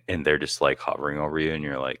 And they're just like hovering over you, and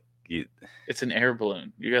you're like, it's an air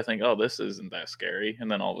balloon. You gotta think, oh, this isn't that scary, and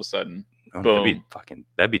then all of a sudden, boom!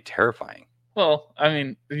 That'd be terrifying. Well, I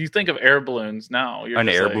mean, if you think of air balloons now, you're an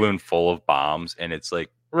air balloon full of bombs, and it's like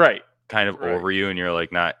kind of over you, and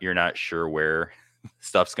you're not sure where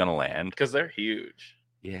stuff's gonna land because they're huge.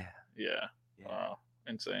 Yeah. Wow,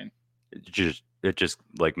 insane. It just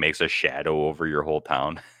like makes a shadow over your whole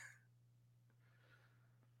town.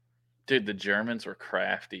 Dude, the Germans were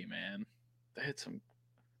crafty, man. They had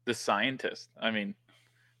the scientists. I mean,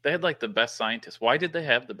 they had like the best scientists. Why did they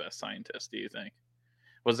have the best scientists, do you think?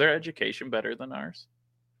 Was their education better than ours?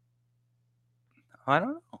 I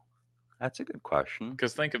don't know. That's a good question.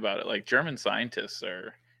 Because think about it, like German scientists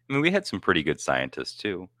are. I mean, we had some pretty good scientists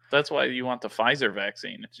too. That's why you want the Pfizer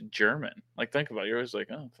vaccine. It's German. Like, think about it. You're always like,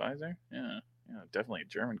 oh, Pfizer? Yeah, definitely a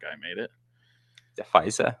German guy made it. The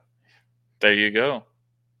Pfizer. There you go.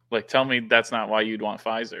 Like, tell me that's not why you'd want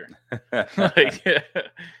Pfizer. Like,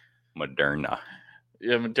 Moderna.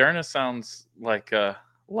 Yeah, Moderna sounds like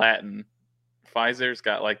Latin. Pfizer's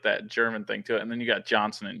got like that German thing to it, and then you got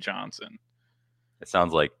Johnson and Johnson. It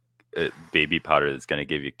sounds like baby powder that's going to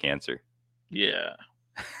give you cancer. Yeah,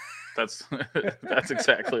 that's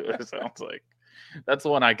exactly what it sounds like. That's the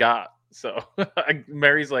one I got. So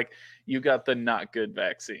Mary's like, "You got the not good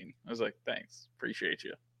vaccine." I was like, "Thanks, appreciate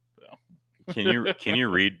you." So. Can you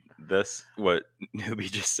read this? What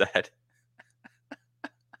Newbie just said?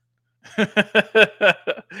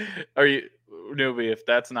 Are you Newbie? If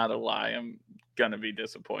that's not a lie, I'm gonna be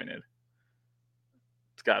disappointed.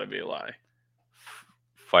 It's got to be a lie.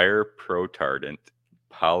 Fire protardant,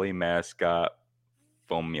 polymascot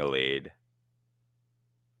foamulade.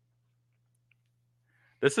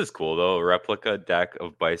 This is cool though. A replica deck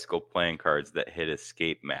of bicycle playing cards that hit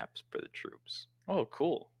escape maps for the troops. Oh,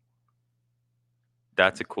 cool.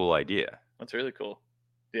 That's a cool idea. That's really cool.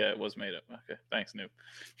 Yeah, it was made up. Okay, thanks, Noob.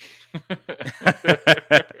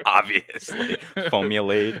 Obviously,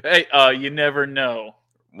 foamulade. Hey, you never know.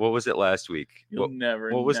 What was it last week? You'll never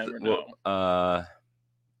know.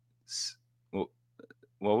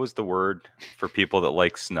 What was the word for people that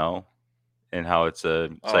like snow, and how it's a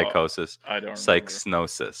psychosis? I don't.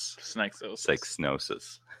 Psychnosis.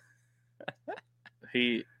 Psychnosis.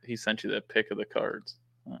 He sent you that pic of the cards.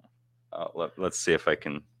 Let's see if I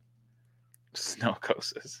can.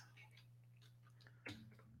 Snowcosis.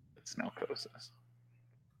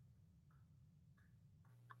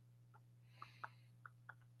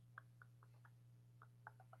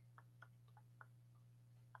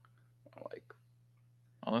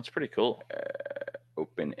 Oh, that's pretty cool.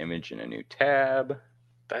 Open image in a new tab.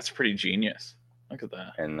 That's pretty genius. Look at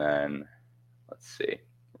that. And then, let's see.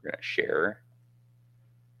 We're going to share.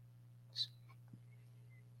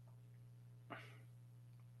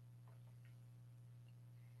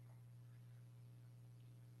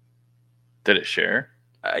 Did it share?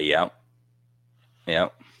 Yeah.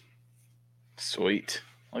 Sweet.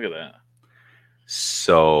 Look at that.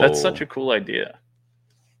 So that's such a cool idea.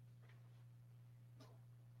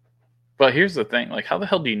 But here's the thing: like, how the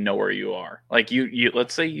hell do you know where you are? Like, you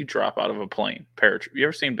let's say you drop out of a plane, parachute. You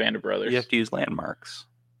ever seen Band of Brothers? You have to use landmarks.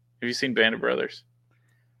 Have you seen Band of Brothers?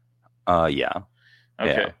 Yeah. Okay.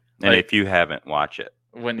 Yeah. And if you haven't, watch it.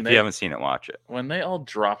 If you haven't seen it, watch it. When they all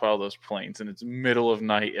drop out of those planes and it's middle of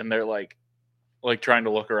night and they're like trying to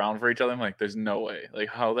look around for each other, I'm like, there's no way. Like,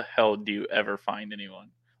 how the hell do you ever find anyone?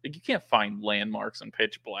 Like, you can't find landmarks in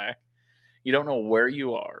pitch black. You don't know where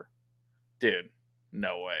you are, dude.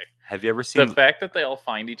 No way. Have you ever The seen? fact that they all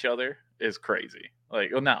find each other is crazy.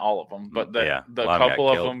 Like, well, not all of them, but that Yeah, the a lot of them got couple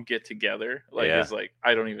of killed. them get together, like, Yeah. is like,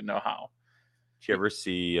 I don't even know how. Did you ever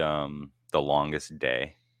see The Longest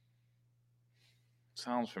Day?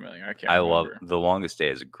 Sounds familiar. I can't I love remember. The Longest Day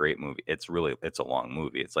is a great movie. It's a long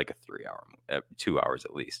movie. It's like a 3 hour, 2 hours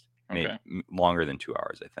at least, maybe Okay. longer than 2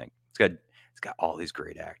 hours. I think it's got all these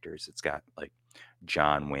great actors. It's got like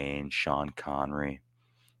John Wayne, Sean Connery,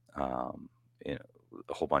 you know,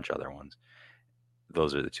 a whole bunch of other ones.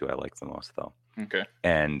 Those are the two I like the most, though. Okay.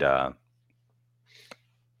 And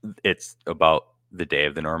it's about the day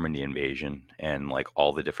of the Normandy invasion and like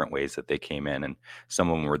all the different ways that they came in, and some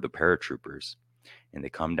of them were the paratroopers, and they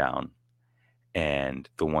come down, and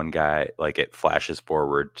the one guy, like, it flashes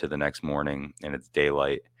forward to the next morning and it's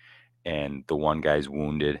daylight, and the one guy's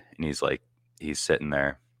wounded, and he's sitting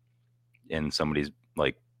there, and somebody's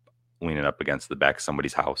like leaning up against the back of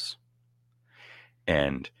somebody's house,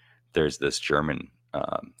 and there's this German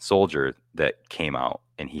soldier that came out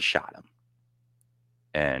and he shot him,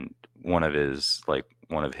 and one of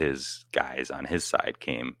his guys on his side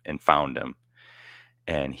came and found him,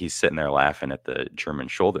 and he's sitting there laughing at the German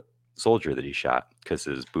soldier that he shot because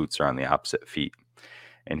his boots are on the opposite feet,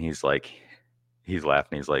 and he's laughing. He's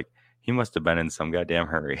like, he must have been in some goddamn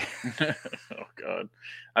hurry. Oh God,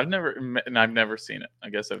 I've never seen it. I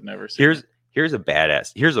guess I've never seen it. Here's a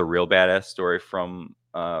real badass story from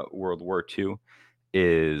World War II.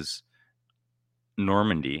 Is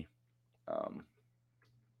Normandy.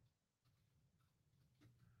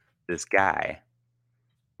 This guy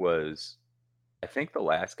was, I think, the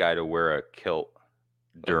last guy to wear a kilt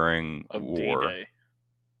during war. D-Day.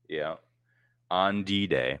 Yeah. On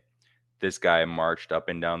D-Day, this guy marched up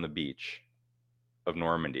and down the beach of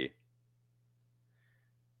Normandy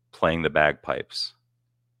playing the bagpipes.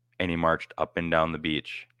 And he marched up and down the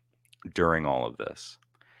beach during all of this.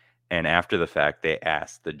 And after the fact, they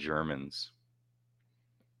asked the German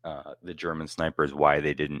snipers why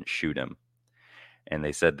they didn't shoot him. And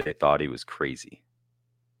they said they thought he was crazy.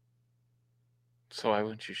 So why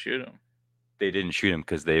wouldn't you shoot him? They didn't shoot him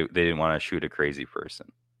because they didn't want to shoot a crazy person.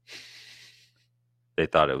 They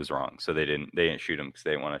thought it was wrong, so they didn't shoot him because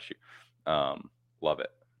they didn't want to shoot. Love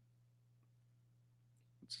it.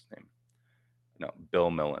 What's his name? No,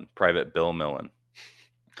 Bill Millen, Private Bill Millen.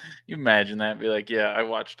 You imagine that? Be like, yeah, I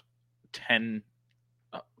watched 10,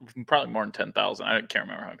 probably more than 10,000. I can't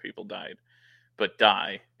remember how many people died, but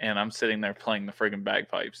die, and I'm sitting there playing the friggin'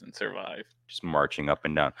 bagpipes and survive. Just marching up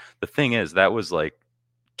and down. The thing is, that was like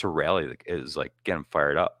to rally, is like get them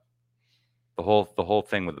fired up. The whole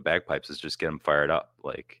thing with the bagpipes is just get them fired up.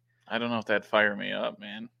 Like, I don't know if that'd fire me up,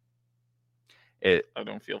 man. I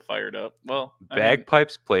don't feel fired up. Well,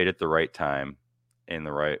 bagpipes played at the right time in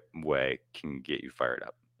the right way can get you fired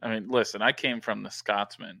up. I mean, listen, I came from the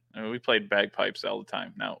Scotsman. I mean, we played bagpipes all the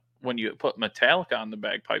time. Now, when you put Metallica on the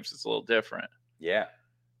bagpipes, it's a little different. Yeah.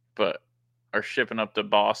 But are shipping up to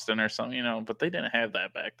Boston or something, but they didn't have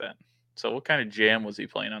that back then. So what kind of jam was he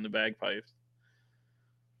playing on the bagpipes?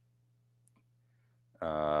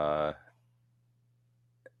 After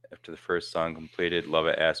the first song completed,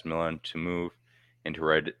 Lovett asked Millen to move into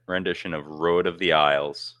rendition of Road of the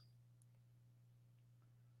Isles.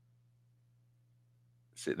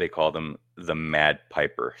 So they called him the Mad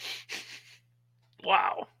Piper.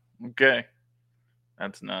 Wow. Okay.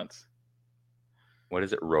 That's nuts. What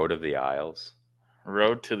is it? Road of the Isles?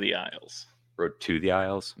 Road to the Isles. Road to the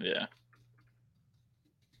Isles? Yeah.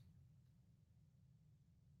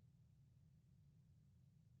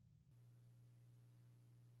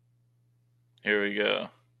 Here we go.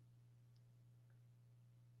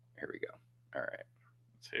 Here we go. All right.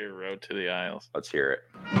 Let's hear Road to the Isles. Let's hear it.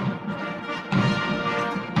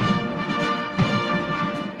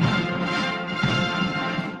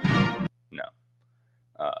 No.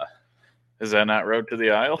 Is that not Road to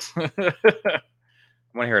the Isles? I want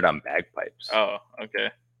to hear it on bagpipes. Oh,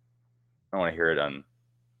 okay. I want to hear it on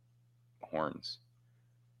horns.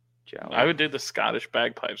 Jolly. I would do the Scottish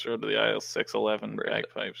bagpipes, Road to the Isles, 611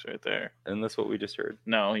 bagpipes right there. And that's what we just heard.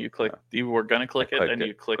 No, you clicked. You were gonna click it, then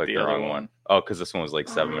you clicked the other one. Oh, because this one was like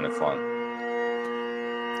 7 minutes long.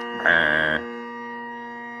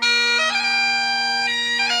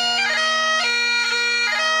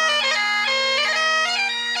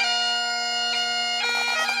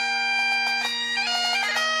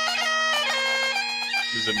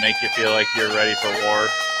 Does it make you feel like you're ready for war?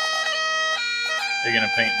 You're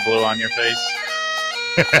gonna paint blue on your face?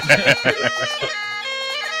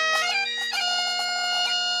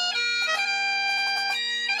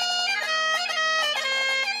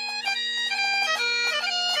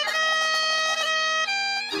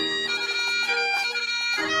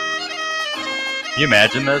 you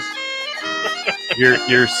imagine this?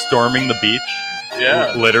 You're storming the beach.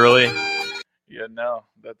 Yeah. Literally. Yeah, no,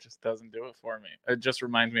 that just doesn't do it for me. It just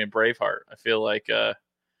reminds me of Braveheart. I feel like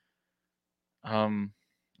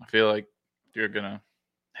you're gonna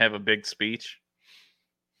have a big speech.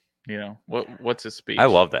 You know, what's his speech? I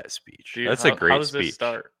love that speech. Do you, That's how, a great how does speech. this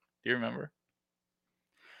start? Do you remember?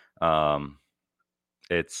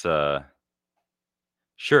 It's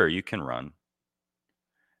sure, you can run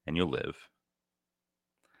and you'll live.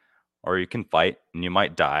 Or you can fight and you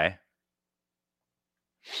might die.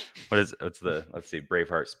 Let's see,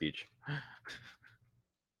 Braveheart speech.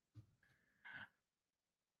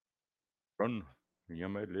 Run, you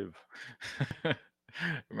may live.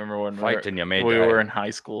 Remember when Fight and you may we die. were in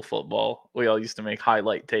high school football? We all used to make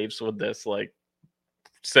highlight tapes with this, like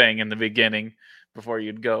saying in the beginning before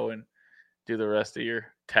you'd go and do the rest of your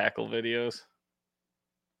tackle videos.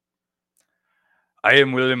 I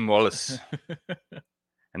am William Wallace,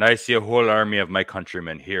 and I see a whole army of my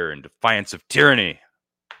countrymen here in defiance of tyranny.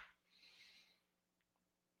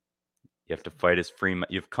 You have to fight as free men.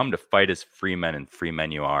 You've come to fight as free men, and free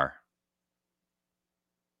men you are.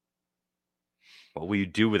 What will you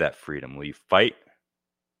do with that freedom? Will you fight?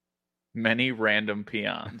 Many random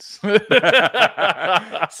peons.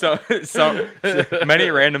 so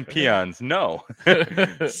many random peons. No.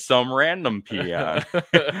 Some random peon.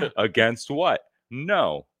 Against what?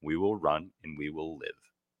 No. We will run and we will live.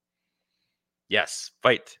 Yes,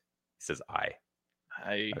 fight, says I.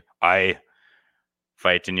 I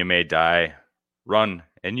fight and you may die. Run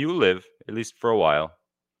and you live, at least for a while.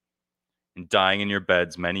 And dying in your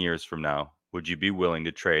beds many years from now, would you be willing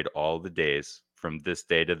to trade all the days from this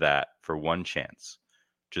day to that for one chance?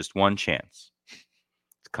 Just one chance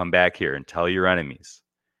to come back here and tell your enemies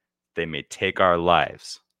they may take our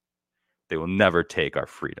lives. They will never take our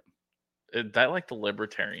freedom. That like the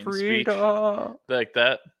libertarian Freedom. speech. Like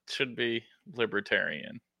that should be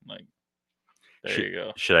libertarian. Like there you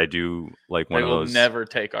go. Should I do like one they of will those? Never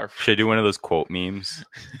take our freedom. Should I do one of those quote memes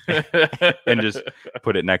and just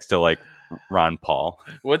put it next to like Ron Paul?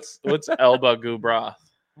 What's Elba Gubroth?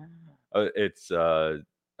 It's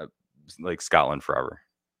like Scotland Forever.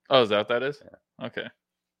 Oh, is that what that is? Yeah. Okay.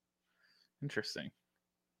 Interesting.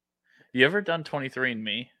 You ever done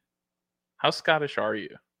 23andMe? How Scottish are you?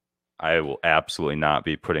 I will absolutely not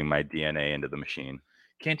be putting my DNA into the machine.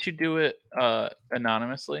 Can't you do it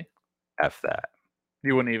anonymously? F that.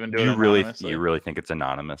 You wouldn't even do it anonymously? You really think it's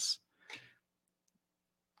anonymous?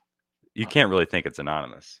 You can't really think it's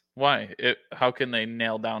anonymous. Why? How can they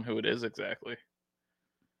nail down who it is exactly?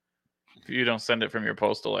 If you don't send it from your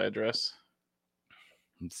postal address.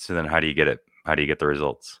 So then how do you get it? How do you get the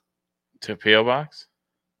results? To P.O. Box?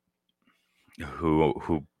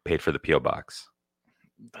 Who paid for the P.O. Box?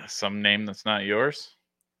 Some name that's not yours?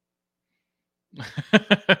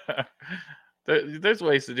 There's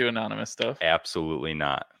ways to do anonymous stuff. Absolutely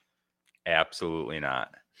not. Absolutely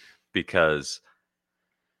not. Because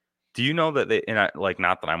do you know that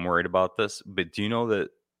not that I'm worried about this, but do you know that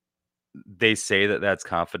they say that that's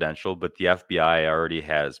confidential, but the FBI already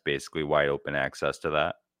has basically wide open access to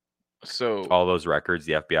that? So all those records,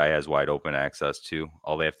 the FBI has wide open access to.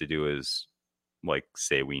 All they have to do is like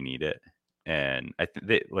say we need it, and I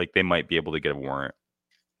think they might be able to get a warrant,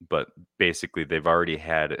 but basically they've already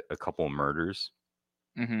had a couple of murders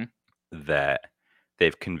that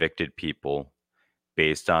they've convicted people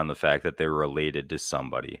based on the fact that they're related to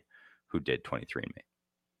somebody who did 23andMe.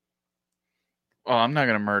 Oh, I'm not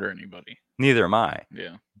going to murder anybody. Neither am I.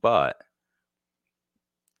 Yeah. But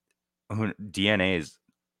DNA has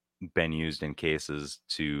been used in cases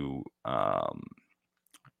to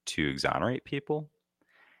exonerate people.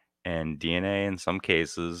 And DNA in some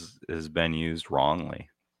cases has been used wrongly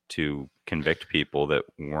to convict people that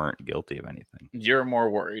weren't guilty of anything. You're more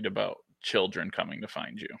worried about children coming to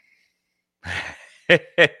find you.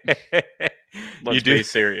 Let's be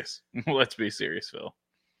serious. Let's be serious, Phil.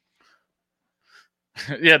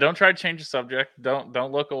 Yeah, don't try to change the subject.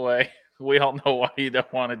 Don't look away. We all know why you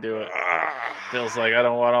don't want to do it. Phil's like, I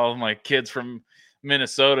don't want all of my kids from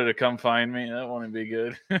Minnesota to come find me. That wouldn't be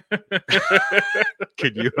good.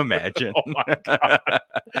 Could you imagine? Oh my God.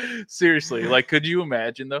 Seriously, like, could you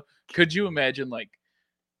imagine though? Could you imagine like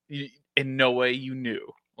in no way you knew,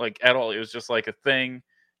 like at all? It was just like a thing.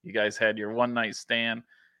 You guys had your one night stand.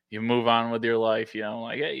 You move on with your life. You know,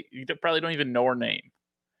 like, hey, you probably don't even know her name.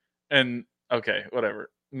 And okay,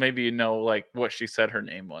 whatever. Maybe you know like what she said her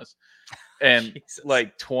name was. And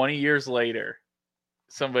like 20 years later,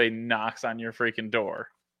 somebody knocks on your freaking door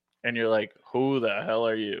and you're like, who the hell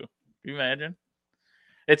are you? Can you imagine?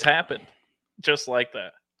 It's happened just like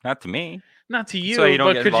that. Not to me. Not to you, So you don't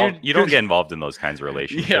but get could involved. You don't could- get involved in those kinds of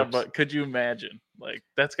relationships. Yeah, but could you imagine? Like,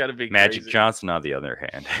 that's got to be Magic crazy. Johnson, on the other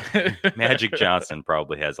hand, Magic Johnson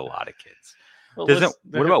probably has a lot of kids. Well,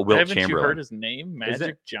 What about Wilt haven't Chamberlain? you heard his name,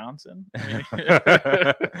 Magic Johnson? I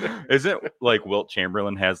mean, Isn't like Wilt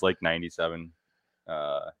Chamberlain has like 97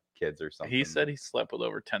 kids or something? he said he slept with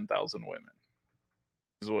over 10,000 women.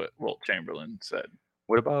 Is what Wilt Chamberlain said.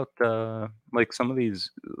 What about like some of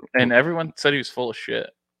these? And everyone said he was full of shit.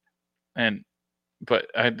 But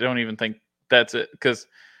I don't even think that's it, because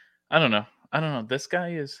I don't know. This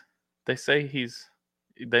guy is. They say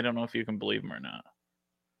they don't know if you can believe him or not.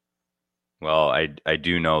 Well, I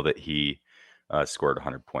do know that he scored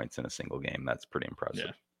 100 points in a single game. That's pretty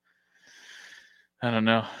impressive. Yeah. I don't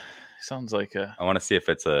know. Sounds like a. I want to see if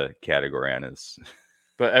it's a category on his.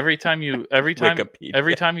 But every time you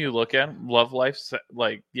look at him, love life,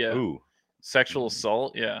 like Ooh. sexual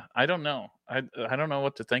assault, yeah. I don't know. I don't know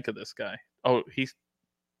what to think of this guy. Oh, he's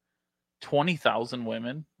 20,000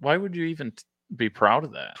 women. Why would you even be proud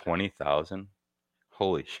of that? 20,000.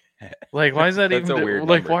 Holy shit! Like, why is that That's even? a weird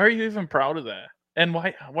Like, number. why are you even proud of that? And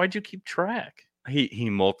why'd you keep track? He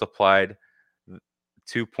multiplied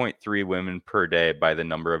 2.3 women per day by the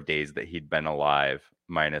number of days that he'd been alive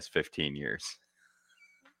minus 15 years.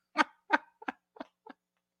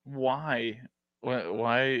 Why?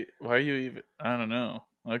 Why are you even? I don't know.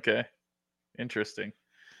 Okay, interesting.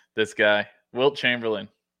 This guy, Wilt Chamberlain.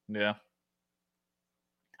 Yeah.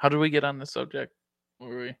 How did we get on this subject? Where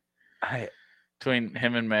were we? Between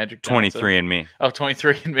him and Magic Johnson? 23 and me. Oh,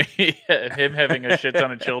 23 and me. Him having a shit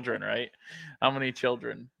ton of children, right? How many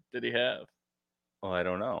children did he have? Well, I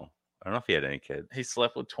don't know. I don't know if he had any kids. He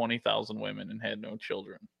slept with 20,000 women and had no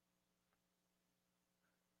children.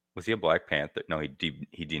 Was he a Black Panther? No,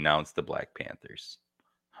 he denounced the Black Panthers.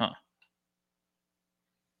 Huh.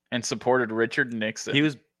 And supported Richard Nixon. He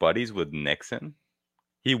was buddies with Nixon.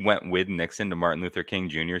 He went with Nixon to Martin Luther King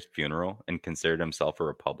Jr.'s funeral and considered himself a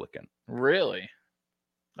Republican. Really?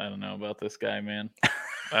 I don't know about this guy, man.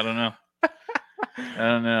 I don't know. I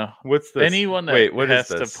don't know. What's this? Anyone that what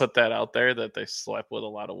has is this? to put that out there that they slept with a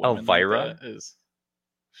lot of women Elvira? like that is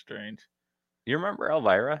strange. You remember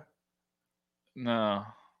Elvira? No.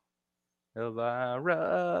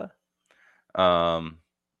 Elvira.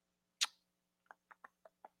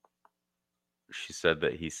 She said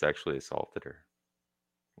that he sexually assaulted her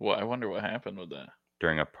Well, I wonder what happened with that.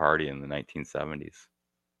 during a party in the 1970s.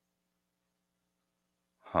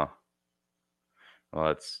 Huh. Well,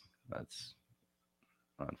 that's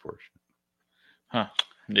unfortunate. Huh.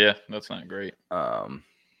 Yeah, that's not great.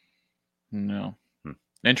 No.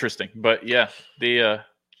 Interesting. But yeah, the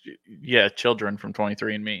children from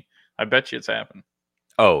 23andMe. I bet you it's happened.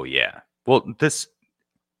 Oh yeah. Well, this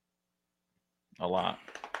a lot.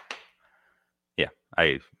 Yeah,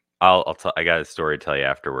 I got a story to tell you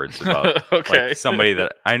afterwards about okay. like somebody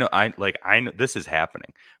that I know. I know this is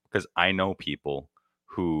happening because I know people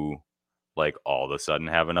who like all of a sudden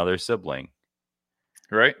have another sibling.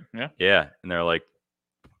 Right? Yeah. Yeah, and they're like,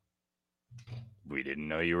 we didn't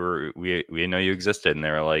know you were we didn't know you existed, and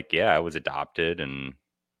they were like, yeah, I was adopted and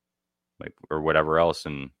like or whatever else,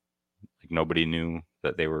 and like nobody knew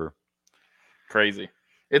that they were crazy.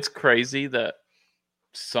 It's crazy that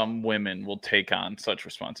some women will take on such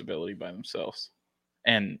responsibility by themselves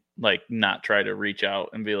and like not try to reach out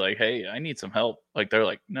and be like, hey, I need some help. Like they're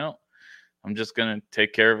like, no, I'm just gonna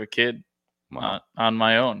take care of a kid on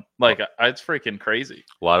my own. Like it's freaking crazy.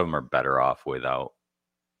 A lot of them are better off without.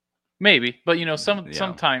 Maybe, but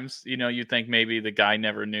sometimes you think maybe the guy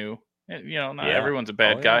never knew. Not everyone's a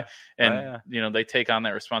bad guy, and they take on that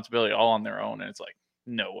responsibility all on their own, and it's like,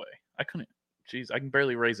 no way, I couldn't. Jeez, I can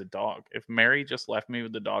barely raise a dog. If Mary just left me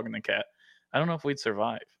with the dog and the cat, I don't know if we'd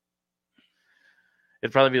survive.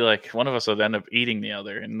 It'd probably be like one of us would end up eating the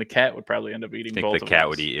other, and the cat would probably end up eating both of us. The cat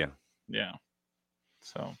would eat you. Yeah.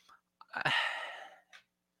 So,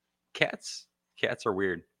 cats are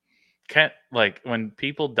weird. Cat, like when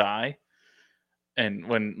people die, and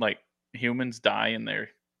when like humans die, and their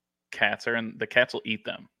cats are, and the cats will eat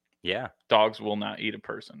them. Yeah. Dogs will not eat a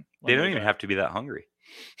person. They don't even have to be that hungry.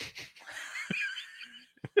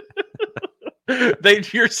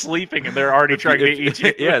 You're sleeping and they're already trying to eat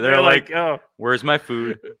you. Yeah, they're like, oh, where's my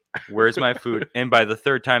food? Where's my food? And by the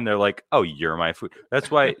third time, they're like, oh, you're my food. That's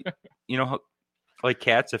why, like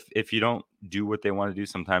cats, if you don't do what they want to do,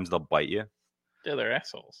 sometimes they'll bite you. Yeah, they're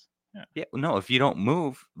assholes. Yeah. No, if you don't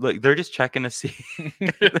move, like they're just checking to see.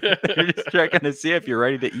 They're just checking to see if you're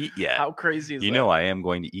ready to eat yet. How crazy is that? I am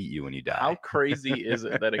going to eat you when you die. How crazy is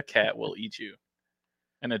it that a cat will eat you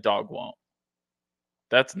and a dog won't?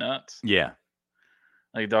 That's nuts. Yeah.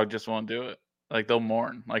 Like a dog just won't do it. Like they'll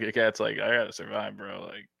mourn. Like a cat's like, I gotta survive, bro.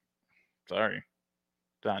 Like, sorry,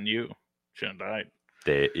 it's on you. Shouldn't have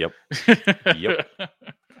Yep. died.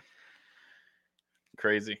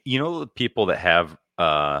 Crazy. You know the people that have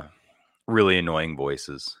really annoying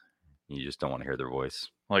voices. You just don't want to hear their voice.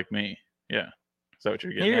 Like me. Yeah. Is that what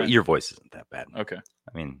you're getting at? Your voice isn't that bad. Okay.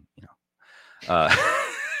 I mean,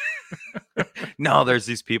 no, there's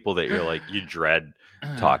these people that you're like, you dread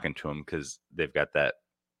talking to them because they've got that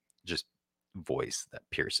just voice, that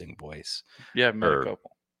piercing voice. Yeah, I've met a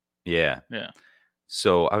couple. Yeah. Yeah.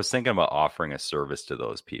 So I was thinking about offering a service to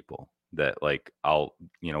those people that like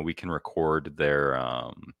we can record their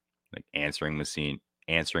like answering machine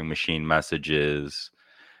messages.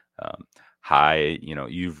 Hi,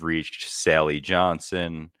 you've reached Sally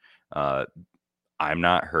Johnson. I'm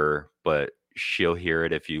not her, but she'll hear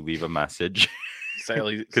it if you leave a message.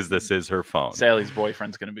 Sally, because this is her phone. Sally's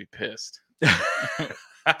boyfriend's gonna be pissed.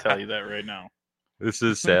 I'll tell you that right now. This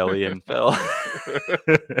is Sally and Phil.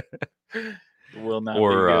 Will not be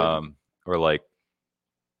good. Or like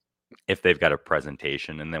if they've got a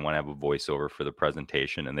presentation and they want to have a voiceover for the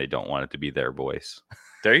presentation and they don't want it to be their voice.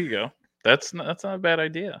 There you go. That's not a bad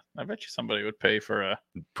idea. I bet you somebody would pay for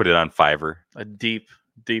put it on Fiverr. A deep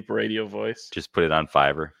radio voice. Just put it on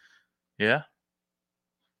Fiverr. Yeah.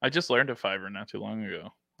 I just learned of Fiverr not too long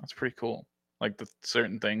ago. That's pretty cool. Like the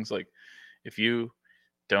certain things, like if you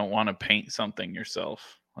don't want to paint something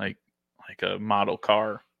yourself, like a model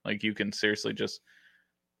car, like you can seriously just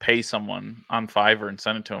pay someone on Fiverr and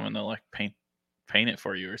send it to them and they'll like paint it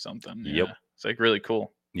for you or something. Yep. Yeah. It's like really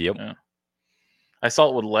cool. Yep. Yeah. I saw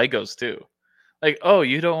it with Legos too. Like, oh,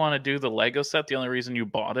 you don't want to do the Lego set? The only reason you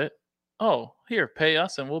bought it? Oh, here, pay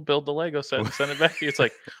us and we'll build the Lego set and send it back to you. It's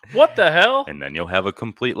like, what the hell? And then you'll have a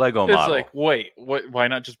complete Lego It's model. like, wait, why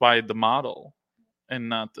not just buy the model and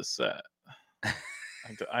not the set?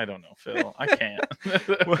 I don't know, Phil. I can't.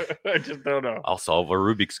 I just don't know. I'll solve a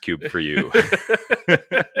Rubik's Cube for you.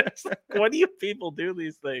 It's like, why do you people do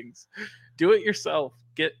these things? Do it yourself.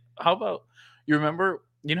 How about, you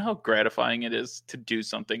know how gratifying it is to do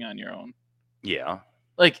something on your own? Yeah.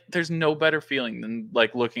 Like, there's no better feeling than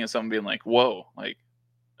like looking at something being like, whoa, like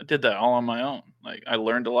I did that all on my own. Like I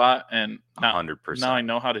learned a lot and now, 100%. Now I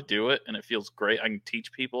know how to do it and it feels great. I can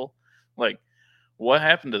teach people. Like, what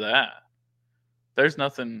happened to that? There's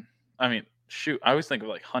nothing. I mean, shoot, I always think of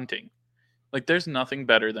like hunting. Like there's nothing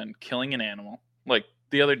better than killing an animal. Like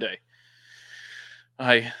the other day,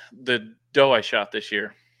 the doe I shot this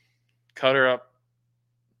year, cut her up,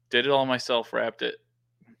 did it all myself, wrapped it,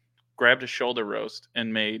 grabbed a shoulder roast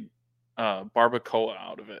and made barbacoa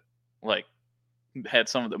out of it. Like had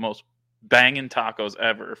some of the most banging tacos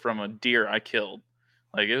ever from a deer I killed.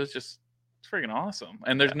 Like it's freaking awesome.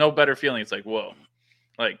 And there's no better feeling. It's like, whoa,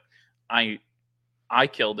 like I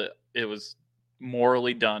killed it. It was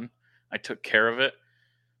morally done. I took care of it.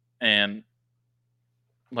 And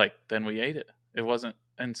like, then we ate it. It wasn't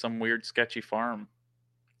in some weird sketchy farm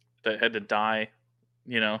that had to die,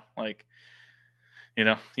 like, you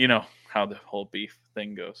know how the whole beef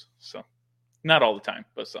thing goes. So not all the time,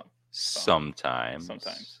 but sometimes.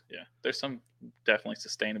 Yeah. There's some definitely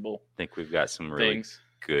sustainable. I think we've got some really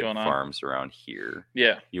good farms around here.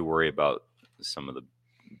 Yeah. You worry about some of the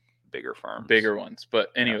bigger farms. Bigger ones.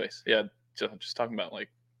 But anyways, yeah, just talking about like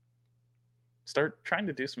start trying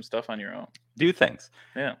to do some stuff on your own. Do things.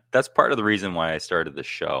 Yeah. That's part of the reason why I started the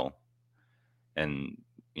show and,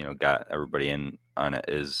 got everybody in on it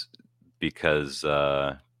is because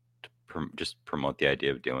just promote the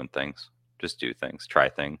idea of doing things. Just do things. Try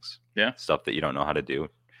things. Yeah. Stuff that you don't know how to do.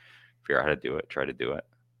 Figure out how to do it. Try to do it.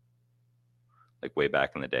 Like way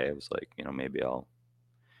back in the day, I was like, maybe I'll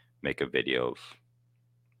make a video of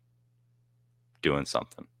doing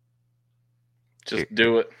something. Just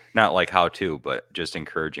do it. Not like how to, but just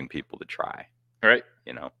encouraging people to try. Right.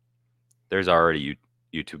 There's already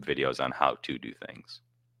YouTube videos on how to do things.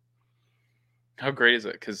 How great is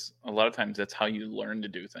it? Because a lot of times that's how you learn to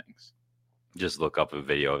do things. Just look up a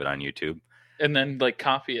video of it on YouTube. And then like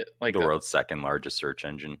copy it. Like the world's second largest search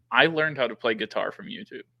engine. I learned how to play guitar from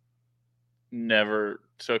YouTube. Never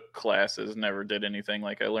took classes, never did anything.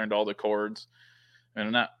 Like I learned all the chords. And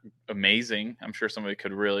I'm not amazing. I'm sure somebody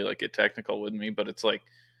could really like get technical with me, but it's like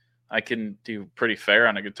I can do pretty fair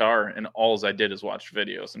on a guitar, and all I did is watch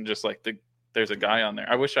videos and just like there's a guy on there.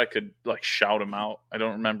 I wish I could like shout him out. I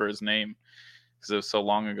don't remember his name because it was so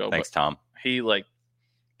long ago. Thanks, Tom. He like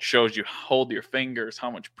shows you hold your fingers, how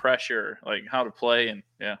much pressure, like how to play, and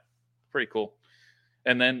yeah, pretty cool.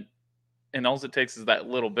 And all it takes is that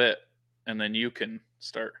little bit, and then you can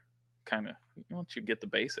start kind of once you get the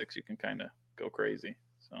basics, you can kind of go crazy.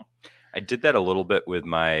 So So I did that a little bit with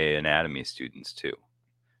my anatomy students too,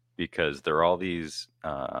 because there are all these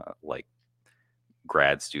like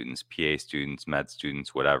grad students, PA students, med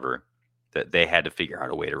students, whatever, that they had to figure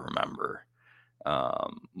out a way to remember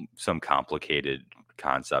some complicated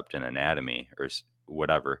concept in anatomy or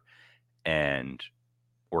whatever, and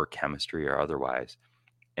or chemistry or otherwise,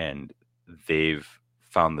 and they've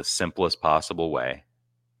found the simplest possible way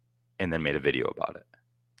and then made a video about it.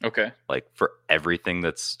 okay, Like for everything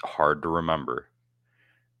that's hard to remember,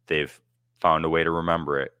 they've found a way to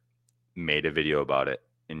remember it, made a video about it,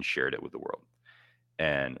 and shared it with the world.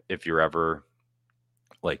 And if you're ever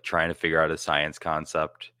like trying to figure out a science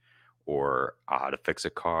concept or how to fix a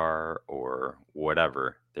car or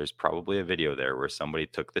whatever, there's probably a video there where somebody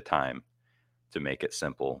took the time to make it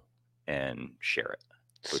simple and share it,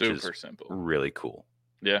 which super is simple. really cool.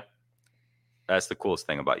 Yeah, That's the coolest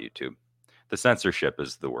thing about YouTube. The censorship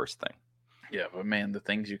is the worst thing. yeah, but man, the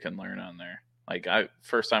things you can learn on there. Like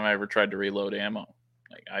first time I ever tried to reload ammo,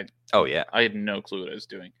 like Oh yeah, I had no clue what I was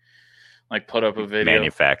doing. Like put up a video.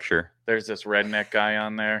 manufacture. There's this redneck guy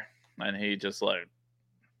on there, and he just like,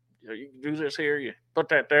 you can do this here. You put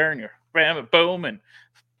that there, and you bam it, boom, and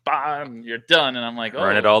bam, you're done. And I'm like,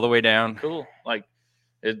 Run it all the way down. cool. Like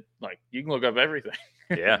it, like you can look up everything.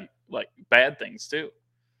 Yeah. Like bad things too.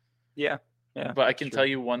 Yeah. Yeah. But I can tell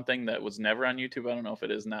you one thing that was never on YouTube. I don't know if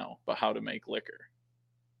it is now, but how to make liquor.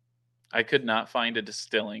 I could not find a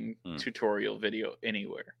distilling tutorial video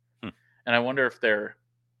anywhere. And I wonder if they're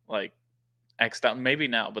like X'd out. Maybe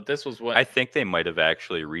now, but this was what I think they might have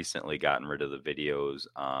actually recently gotten rid of the videos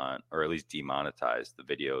on, or at least demonetized the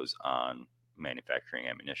videos on manufacturing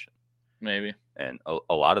ammunition. maybe. And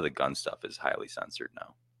a lot of the gun stuff is highly censored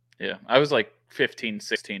now. Yeah. I was like 15,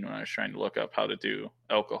 16 when I was trying to look up how to do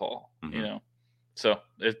alcohol, you know. So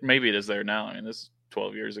maybe it is there now. I mean, this is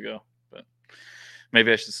 12 years ago, but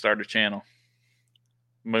maybe I should start a channel.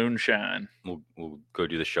 Moonshine. We'll go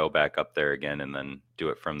do the show back up there again and then do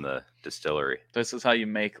it from the distillery. This is how you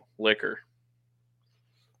make liquor.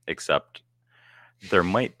 Except there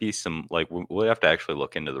might be some, like, we'll have to actually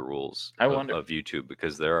look into the rules I wonder. of YouTube,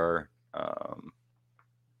 because there are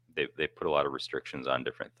they put a lot of restrictions on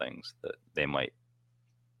different things that they might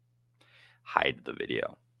hide the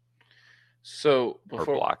video So or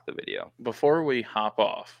block the video. Before we hop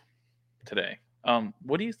off today,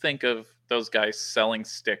 what do you think of those guys selling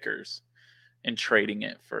stickers and trading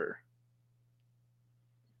it for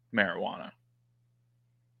marijuana?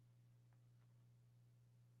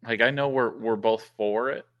 Like, I know we're both for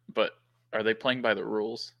it, but are they playing by the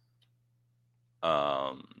rules?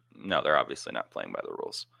 No, they're obviously not playing by the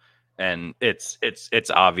rules, and it's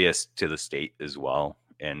obvious to the state as well.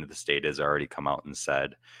 And the state has already come out and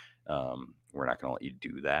said, we're not going to let you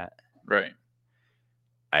do that. Right.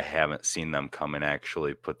 I haven't seen them come and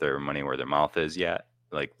actually put their money where their mouth is yet.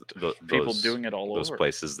 Like People doing it all those over.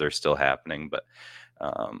 places, they're still happening, but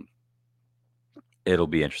it'll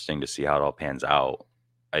be interesting to see how it all pans out.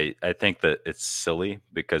 I think that it's silly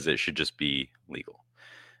because it should just be legal.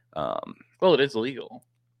 Well, it is legal,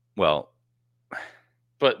 Well,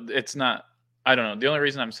 but it's not. I don't know. The only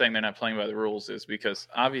reason I'm saying they're not playing by the rules is because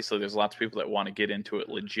obviously there's lots of people that want to get into it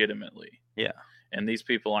legitimately. yeah. And these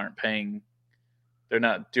people aren't paying. They're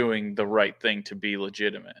not doing the right thing to be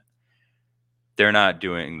legitimate. They're not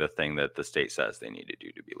doing the thing that the state says they need to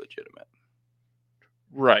do to be legitimate.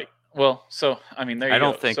 Right. Well, so I mean, there you I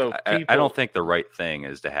don't go. think So I don't think the right thing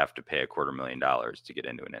is to have to pay $250,000 to get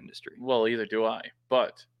into an industry. Well, either do I.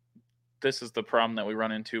 But this is the problem that we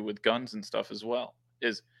run into with guns and stuff as well.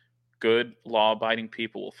 Is good law-abiding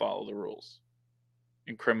people will follow the rules,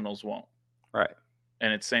 and criminals won't. Right.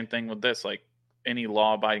 And it's same thing with this. Like any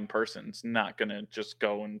law-abiding person's not gonna just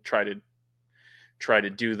go and try to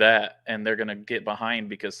do that, and they're gonna get behind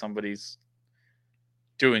because somebody's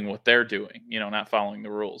doing what they're doing, not following the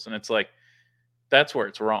rules. And it's like, that's where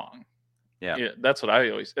it's wrong. Yeah. That's what I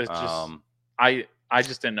always, it's just, I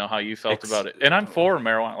just didn't know how you felt about it. And I'm for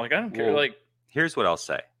marijuana. Like, I don't care. Well, like, here's what I'll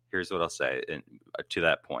say to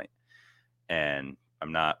that point. And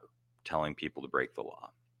I'm not telling people to break the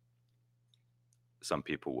law. Some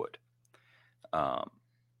people would.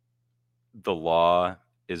 The law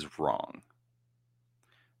is wrong.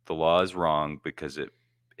 The law is wrong because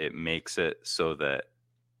it makes it so that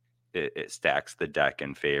it stacks the deck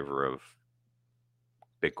in favor of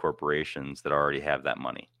big corporations that already have that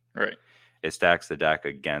money. Right. It stacks the deck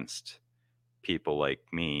against people like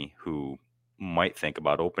me who might think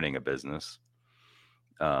about opening a business,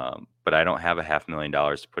 but I don't have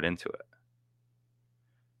 $500,000 to put into it.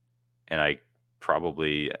 And I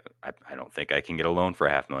don't think I can get a loan for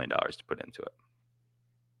 $500,000 to put into it.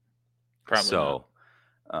 Probably so,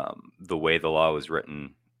 The way the law was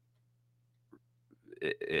written,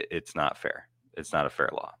 it's not fair. It's not a fair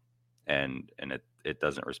law, and it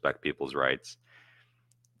doesn't respect people's rights.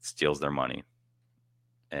 It steals their money,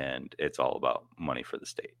 and it's all about money for the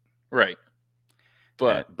state. Right.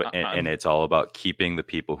 But and it's all about keeping the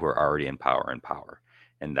people who are already in power,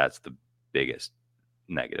 and that's the biggest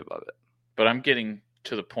negative of it. But I'm getting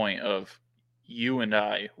to the point of you and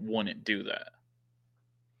I wouldn't do that.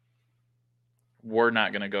 We're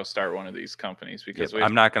not going to go start one of these companies because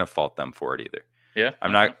I'm not going to fault them for it either. Yeah.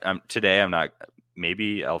 I'm not.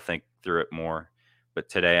 Maybe I'll think through it more, but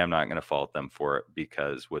today I'm not going to fault them for it,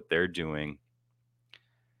 because what they're doing,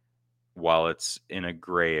 while it's in a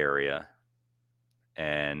gray area,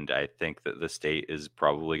 and I think that the state is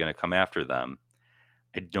probably going to come after them,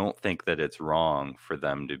 I don't think that it's wrong for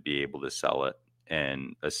them to be able to sell it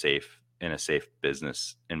in a safe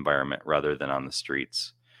business environment rather than on the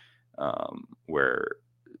streets, where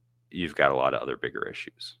you've got a lot of other bigger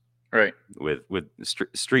issues. Right. With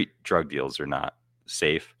street drug deals are not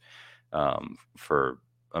safe, for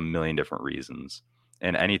a million different reasons,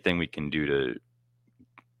 and anything we can do to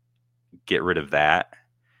get rid of that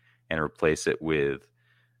and replace it with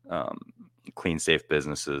clean, safe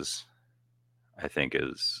businesses, I think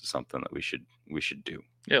is something that we should do.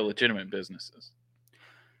 Yeah, legitimate businesses.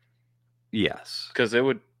 Yes, because it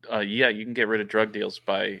would. You can get rid of drug deals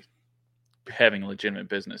by having a legitimate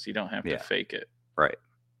business. You don't have to fake it, right?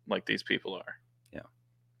 Like these people are. Yeah.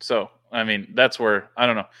 So I mean, that's where I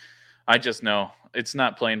don't know. I just know it's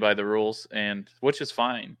not playing by the rules, and which is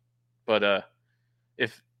fine. But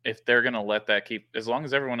if they're gonna let that keep, as long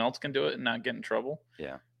as everyone else can do it and not get in trouble,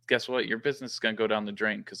 guess what? Your business is gonna go down the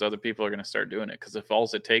drain because other people are gonna start doing it. Because if all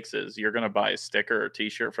it takes is you're gonna buy a sticker or a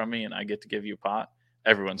T-shirt from me, and I get to give you pot,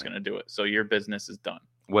 everyone's gonna do it. So your business is done.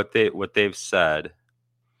 What they've said,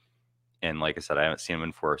 and like I said, I haven't seen them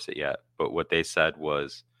enforce it yet, but what they said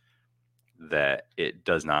was that it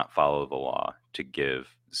does not follow the law to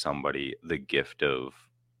give somebody the gift of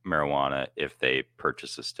marijuana if they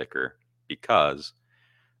purchase a sticker, because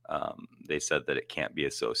they said that it can't be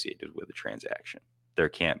associated with a transaction. There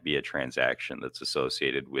can't be a transaction that's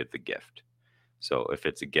associated with the gift. So if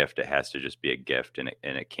it's a gift, it has to just be a gift, and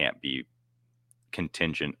it can't be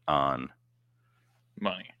contingent on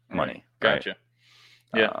money. Right? Gotcha.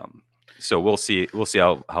 Yeah. So we'll see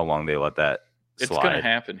how long they let that slide. It's going to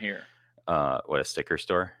happen here. What, a sticker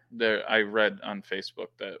store? There, I read on Facebook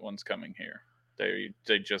that one's coming here.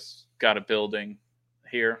 They just got a building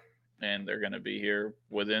here, and they're going to be here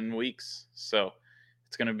within weeks. So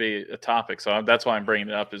it's going to be a topic. So that's why I'm bringing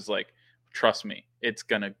it up. Is like, trust me,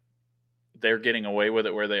 they're getting away with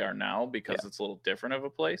it where they are now because it's a little different of a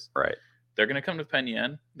place. Right. They're going to come to Penn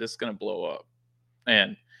Yan. This is going to blow up.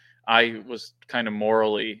 And I was kind of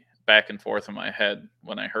morally back and forth in my head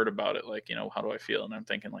when I heard about it. Like, how do I feel? And I'm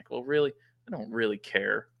thinking like, well, really, I don't really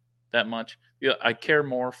care that much. Yeah, I care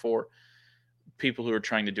more for people who are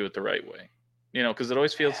trying to do it the right way. Because it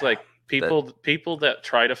always feels like people that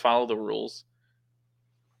try to follow the rules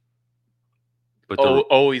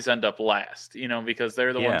always end up last. Because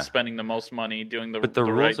they're the ones spending the most money doing the. But the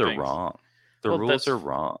rules are wrong. The rules are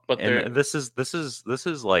wrong. But this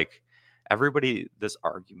is like everybody, this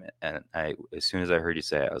argument, and as soon as I heard you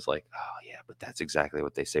say it, I was like, oh yeah, but that's exactly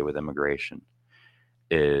what they say with immigration.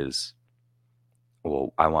 Is,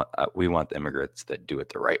 well, we want the immigrants that do it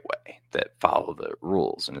the right way, that follow the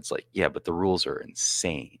rules, and it's like, yeah, but the rules are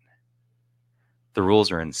insane. The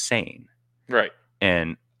rules are insane, right?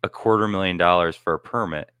 And $250,000 for a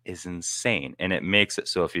permit is insane, and it makes it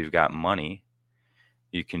so if you've got money,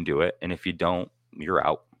 you can do it, and if you don't, you're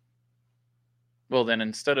out. Well, then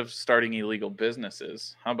instead of starting illegal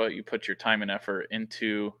businesses, how about you put your time and effort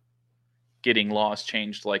into getting laws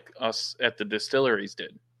changed like us at the distilleries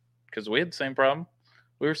did? Because we had the same problem.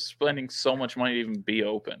 We were spending so much money to even be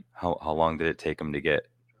open. How long did it take them to get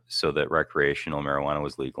so that recreational marijuana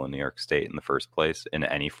was legal in New York State in the first place in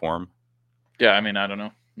any form? Yeah, I mean, I don't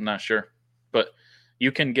know. I'm not sure. But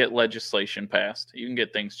you can get legislation passed. You can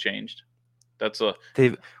get things changed.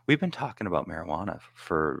 We've been talking about marijuana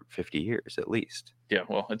for 50 years at least. Yeah,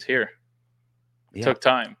 well, it's here. It took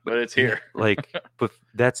time, but it's here. But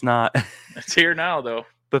that's not. It's here now, though.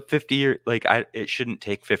 But 50 years, it shouldn't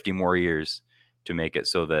take 50 more years to make it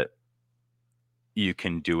so that you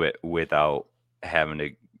can do it without having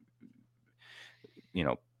to,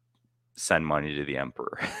 send money to the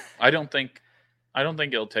emperor. I don't think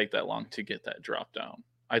it'll take that long to get that drop down.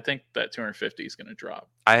 I think that 250 is going to drop.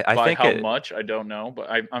 I think how much, I don't know, but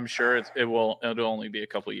I'm sure it'll only be a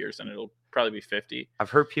couple of years, and it'll probably be 50. I've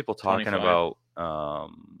heard people talking 25. about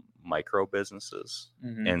micro businesses.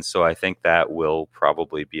 Mhm. And so I think that will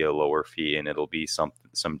probably be a lower fee, and it'll be some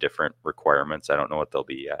different requirements. I don't know what they'll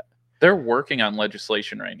be yet. They're working on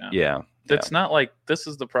legislation right now. Yeah. It's not like this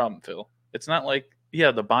is the problem, Phil. It's not like,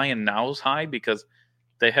 yeah, the buy-in now is high because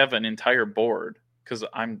they have an entire board, because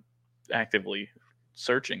I'm actively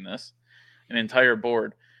searching this, an entire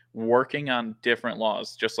board working on different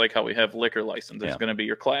laws, just like how we have liquor license. There's Yeah. going to be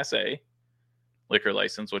your Class A liquor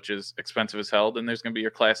license, which is expensive as hell. Then there's going to be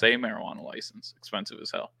your Class A marijuana license, expensive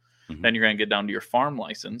as hell. Mhm. Then you're going to get down to your farm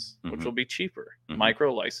license, which Mhm. will be cheaper. Mhm.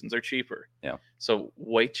 Micro license are cheaper. Yeah. So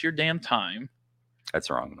wait your damn time, That's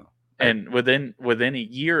wrong though. and within a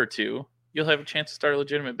year or two, you'll have a chance to start a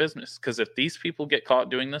legitimate business. Because if these people get caught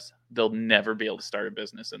doing this, they'll never be able to start a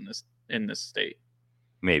business in this state.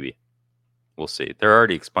 Maybe. We'll see. They're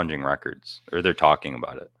already expunging records, or they're talking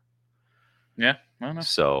about it. Yeah, I don't know.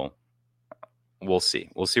 So we'll see.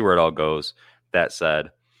 We'll see where it all goes. That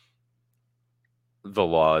said, the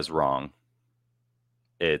law is wrong.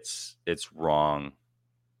 It's wrong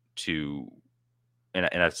to, and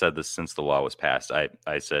I've said this since the law was passed.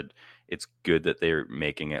 I said it's good that they're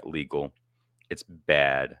making it legal. It's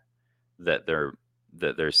bad that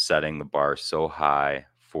they're setting the bar so high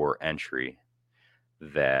for entry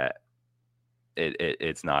that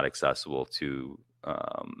it's not accessible to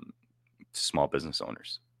small business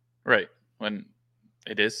owners. Right. When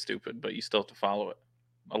it is stupid, but you still have to follow it.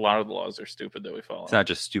 A lot of the laws are stupid that we follow. It's not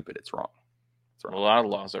just stupid; it's wrong. It's A wrong. lot of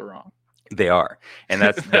laws are wrong. They are, and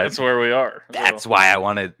that's where we are. That's why I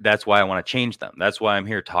want to. That's why I want to change them. That's why I'm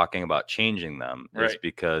here talking about changing them. Is Right.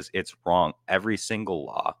 because it's wrong. Every single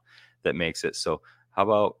law that makes it so. How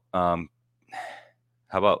about?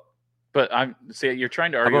 But you're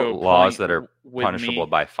trying to How argue about a laws point that are with punishable me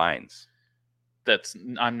by fines?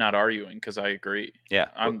 I'm not arguing, because I agree. Yeah,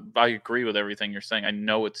 I agree with everything you're saying. I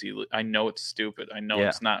know it's I know it's stupid. I know Yeah.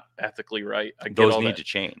 it's not ethically right. I get those all need that, to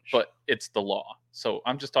change. but it's the law. So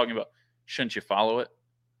I'm just talking about, shouldn't you follow it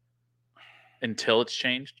until it's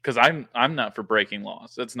changed? Because I'm not for breaking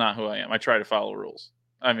laws. That's not who I am. I try to follow rules.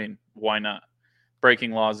 I mean, why not?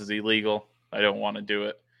 Breaking laws is illegal. I don't want to do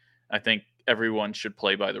it. I think everyone should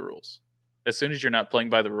play by the rules. As soon as you're not playing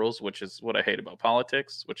by the rules, which is what I hate about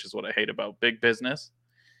politics, which is what I hate about big business,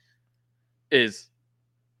 is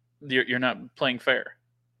you're not playing fair.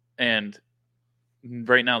 And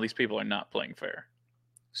right now, these people are not playing fair.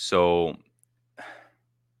 So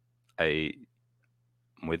I'm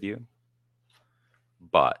with you,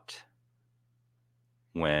 but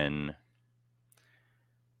when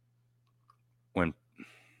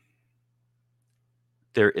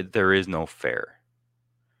there is no fair,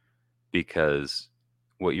 because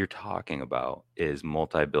what you're talking about is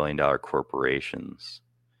multi-billion-dollar corporations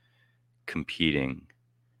competing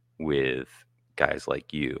with guys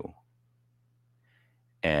like you,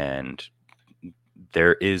 and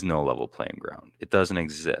there is no level playing ground. It doesn't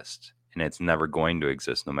exist, and it's never going to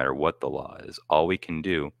exist no matter what the law is. All we can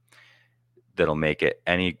do that'll make it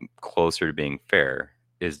any closer to being fair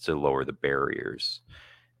is to lower the barriers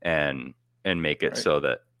and make it Right. so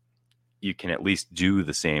that you can at least do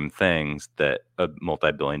the same things that a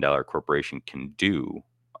multi-billion-dollar corporation can do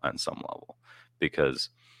on some level. Because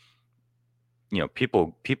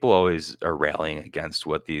people always are rallying against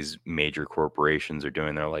what these major corporations are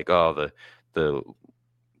doing. They're like, oh, the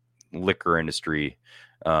liquor industry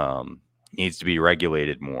needs to be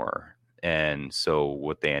regulated more. And so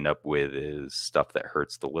what they end up with is stuff that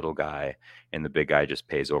hurts the little guy, and the big guy just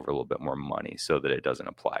pays over a little bit more money so that it doesn't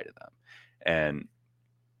apply to them. And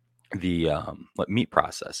the meat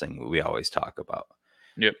processing we always talk about.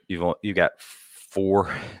 Yep. You got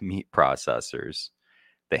 4 meat processors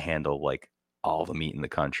that handle like all the meat in the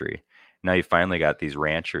country. Now you finally got these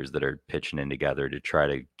ranchers that are pitching in together to try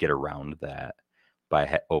to get around that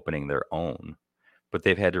by opening their own. But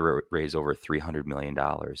they've had to raise over $300 million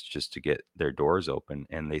just to get their doors open,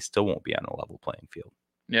 and they still won't be on a level playing field.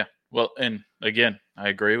 Yeah. Well, and again, I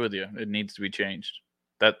agree with you. It needs to be changed.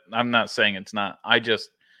 That I'm not saying it's not.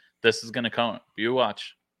 This is going to come. You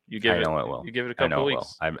watch. You give I it. know it will. You give it a I couple know it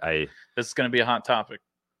weeks. will. This is going to be a hot topic.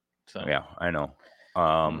 So Yeah, I know.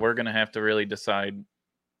 we're going to have to really decide.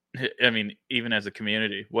 I mean, even as a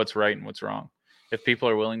community, what's right and what's wrong. If people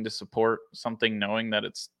are willing to support something knowing that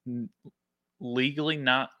it's legally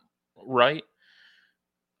not right,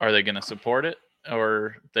 are they going to support it?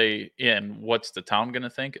 Or and what's the town going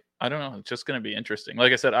to think? I don't know. It's just going to be interesting.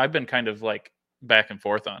 Like I said, I've been kind of like back and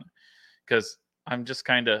forth on it, because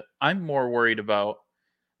I'm more worried about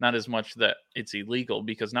not as much that it's illegal,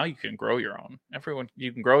 because now you can grow your own.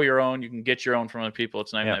 You can grow your own, you can get your own from other people.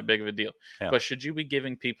 It's not even Yeah. that big of a deal. Yeah. But should you be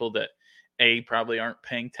giving people that probably aren't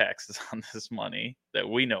paying taxes on this money that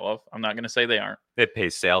we know of. I'm not going to say they aren't. They pay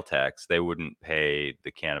sale tax. They wouldn't pay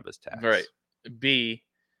the cannabis tax. Right. B,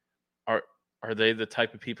 are they the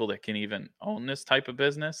type of people that can even own this type of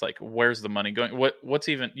business? Like, where's the money going? What's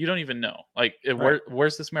even, you don't even know. Like,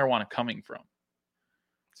 where's this marijuana coming from?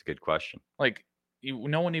 It's a good question. Like,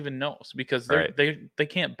 no one even knows because they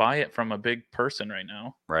can't buy it from a big person right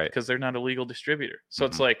now. Right. Because they're not a legal distributor. So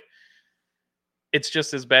it's like, it's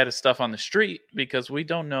just as bad as stuff on the street because we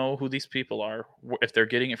don't know who these people are, if they're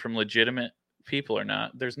getting it from legitimate people or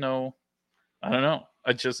not. There's no, I don't know.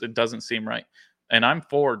 It doesn't seem right. And I'm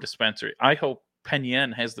for dispensary. I hope Penn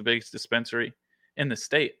Yen has the biggest dispensary in the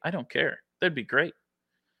state. I don't care. That'd be great.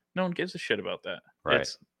 No one gives a shit about that. Right.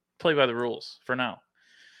 It's play by the rules for now.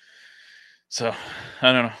 So,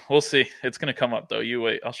 I don't know. We'll see. It's going to come up, though. You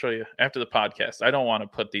wait. I'll show you after the podcast. I don't want to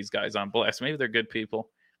put these guys on blast. Maybe they're good people,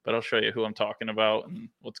 but I'll show you who I'm talking about and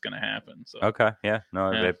what's going to happen. So okay. Yeah. No,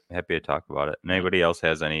 I'm happy to talk about it. And anybody else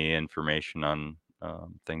has any information on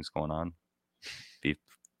things going on,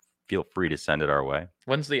 feel free to send it our way.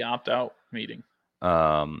 When's the opt-out meeting?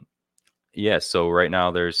 Yeah, so right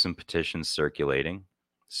now there's some petitions circulating.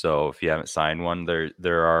 So if you haven't signed one,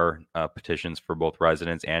 there are petitions for both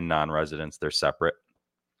residents and non-residents. They're separate.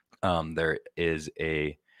 There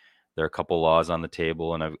are a couple laws on the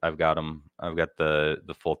table, and I've got them. I've got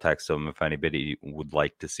the full text of them. If anybody would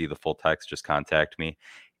like to see the full text, just contact me.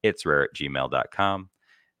 It's rare@gmail.com,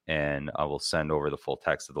 and I will send over the full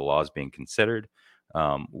text of the laws being considered.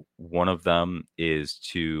 One of them is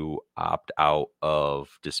to opt out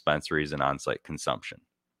of dispensaries and on-site consumption.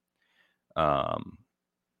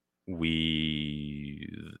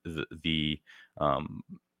 The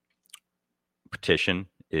petition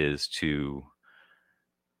is to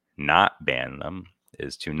not ban them,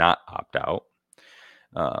 is to not opt out,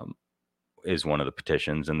 is one of the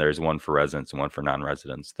petitions. And there's one for residents and one for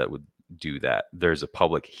non-residents that would do that. There's a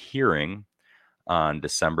public hearing on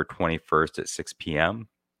December 21st at 6 p.m.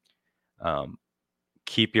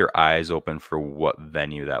 Keep your eyes open for what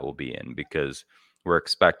venue that will be in, because we're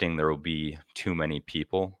expecting there will be too many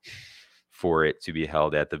people for it to be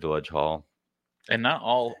held at the Village Hall. And not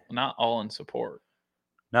all in support.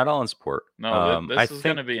 Not all in support. No, this is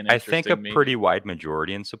going to be an interesting I think a pretty wide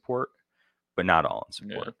majority in support, but not all in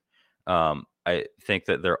support. Yeah. I think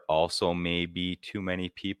that there also may be too many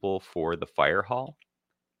people for the fire hall.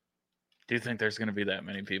 Do you think there's going to be that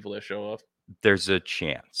many people that show up? There's a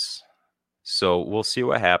chance. So we'll see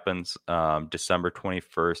what happens. December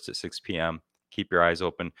 21st at 6 p.m. Keep your eyes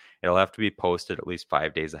open. It'll have to be posted at least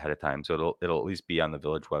 5 days ahead of time. So it'll at least be on the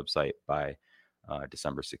Village website by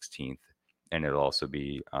December 16th. And it'll also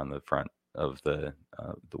be on the front of the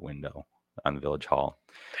window on the Village Hall.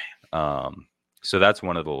 So that's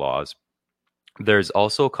one of the laws. There's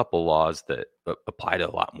also a couple laws that apply to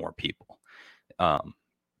a lot more people.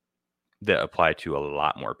 That apply to a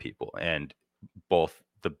lot more people, and both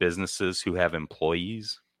the businesses who have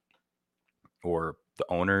employees or the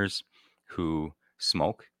owners who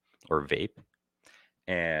smoke or vape,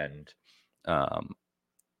 and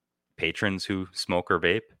patrons who smoke or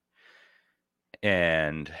vape,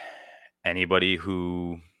 and anybody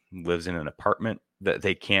who lives in an apartment that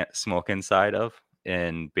they can't smoke inside of.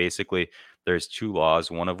 And basically there's two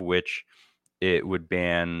laws, one of which it would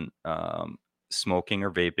ban smoking or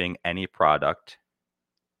vaping any product,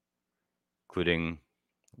 including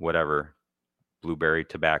whatever, blueberry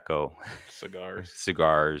tobacco, cigars,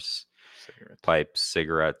 cigarettes, pipes,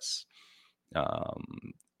 cigarettes,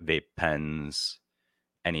 vape pens,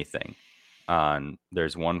 anything.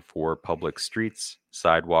 There's one for public streets,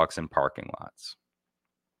 sidewalks, and parking lots.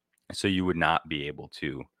 So you would not be able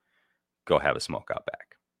to go have a smoke out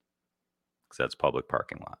back, because that's public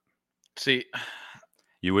parking lot. See,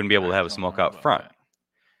 you wouldn't be able to have a smoke out front,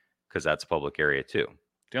 because that's a public area too.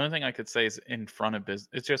 The only thing I could say is in front of business.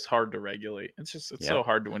 It's just hard to regulate. It's so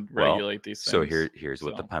hard to regulate these things. So here's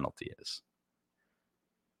what the penalty is: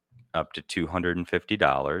 up to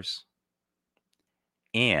 $250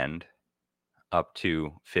 and up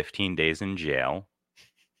to 15 days in jail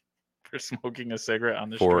for smoking a cigarette on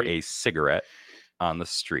the street. For a cigarette on the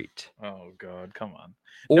street. Oh God, come on!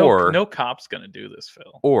 Or no cop's gonna do this,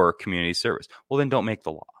 Phil. Or community service. Well, then don't make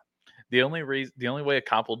the law. The only way a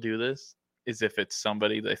cop will do this is if it's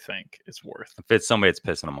somebody they think is worth. If it's somebody that's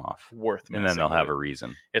pissing them off, and then they'll have a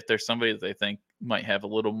reason. If there's somebody that they think might have a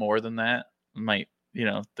little more than that, that'll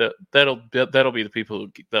be the people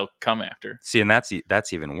who they'll come after. See, and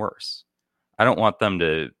that's even worse. I don't want them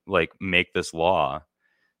to make this law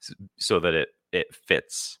so that it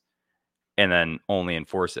fits and then only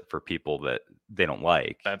enforce it for people that they don't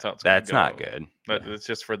like. That's how it's gonna That's not go. good. But Yeah. it's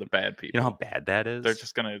just for the bad people. You know how bad that is? They're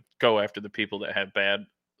just gonna go after the people that have bad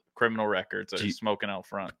criminal records that Do are you- smoking out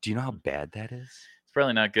front. Do you know how bad that is? It's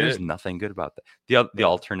probably not There's good. nothing good about that. The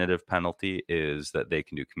alternative penalty is that they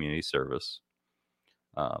can do community service.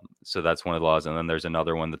 So that's one of the laws. And then there's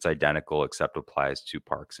another one that's identical, except applies to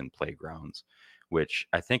parks and playgrounds, which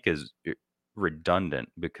I think is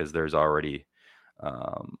redundant because there's already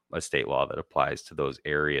a state law that applies to those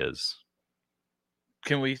areas.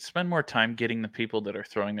 Can we spend more time getting the people that are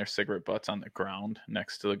throwing their cigarette butts on the ground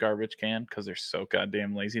next to the garbage can because they're so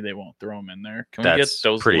goddamn lazy they won't throw them in there? Can we get That's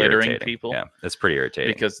those pretty littering irritating. people? Yeah, that's pretty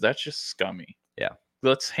irritating. Because that's just scummy. Yeah.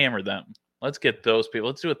 Let's hammer them. Let's get those people.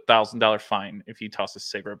 Let's do $1,000 fine if you toss a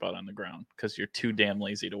cigarette butt on the ground because you're too damn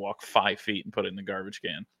lazy to walk 5 feet and put it in the garbage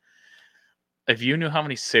can. If you knew how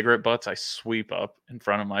many cigarette butts I sweep up in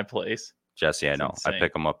front of my place, Jesse, I it's know. insane. I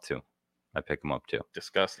pick them up too.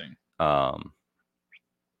 Disgusting.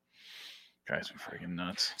 Drives me freaking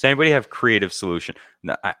nuts. Does anybody have creative solution?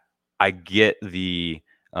 No, I get the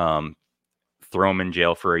throw them in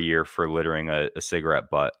jail for a year for littering a cigarette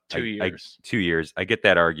butt. 2 years. 2 years. I get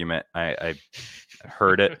that argument. I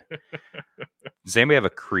heard it. Does anybody have a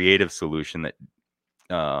creative solution that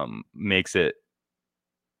makes it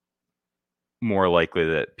more likely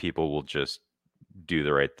that people will just do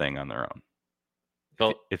the right thing on their own?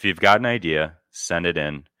 Well, if you've got an idea, send it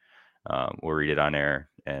in. We'll read it on air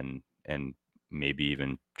and maybe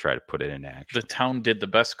even try to put it into action. the town did the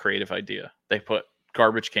best creative idea. They put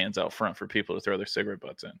garbage cans out front for people to throw their cigarette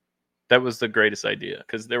butts in. That was the greatest idea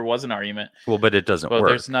because there was an argument. Well, but it doesn't Well, work.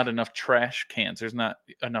 there's not enough trash cans. There's not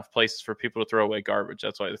enough places for people to throw away garbage.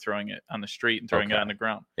 That's why they're throwing it on the street and throwing it Okay. on the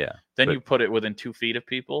ground. Yeah. Then but you put it within 2 feet of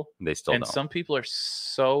people. they still And don't. some people are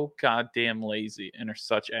so goddamn lazy and are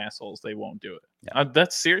such assholes they won't do it. Yeah.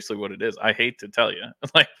 That's seriously what it is. I hate to tell you,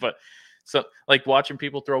 but watching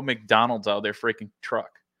people throw McDonald's out of their freaking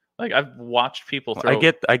truck. Like I've watched people throw.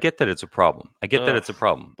 I get that it's a problem. I get that it's a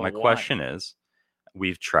problem. but My why? question is,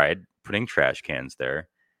 we've tried putting trash cans there.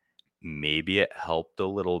 Maybe it helped a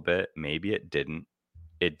little bit. Maybe it didn't.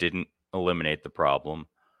 It didn't eliminate the problem.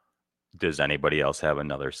 Does anybody else have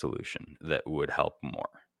another solution that would help more?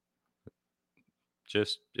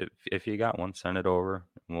 Just if you got one, send it over.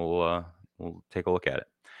 We'll take a look at it.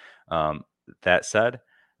 That said,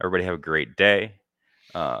 everybody have a great day.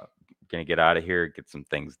 Gonna get out of here, get some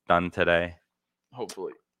things done today.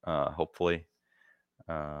 Hopefully. Hopefully.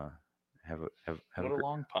 Have What a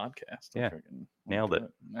long podcast. Yeah. Freaking Nailed it.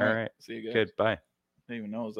 All All right. See you guys. Good. Bye. I didn't even know it was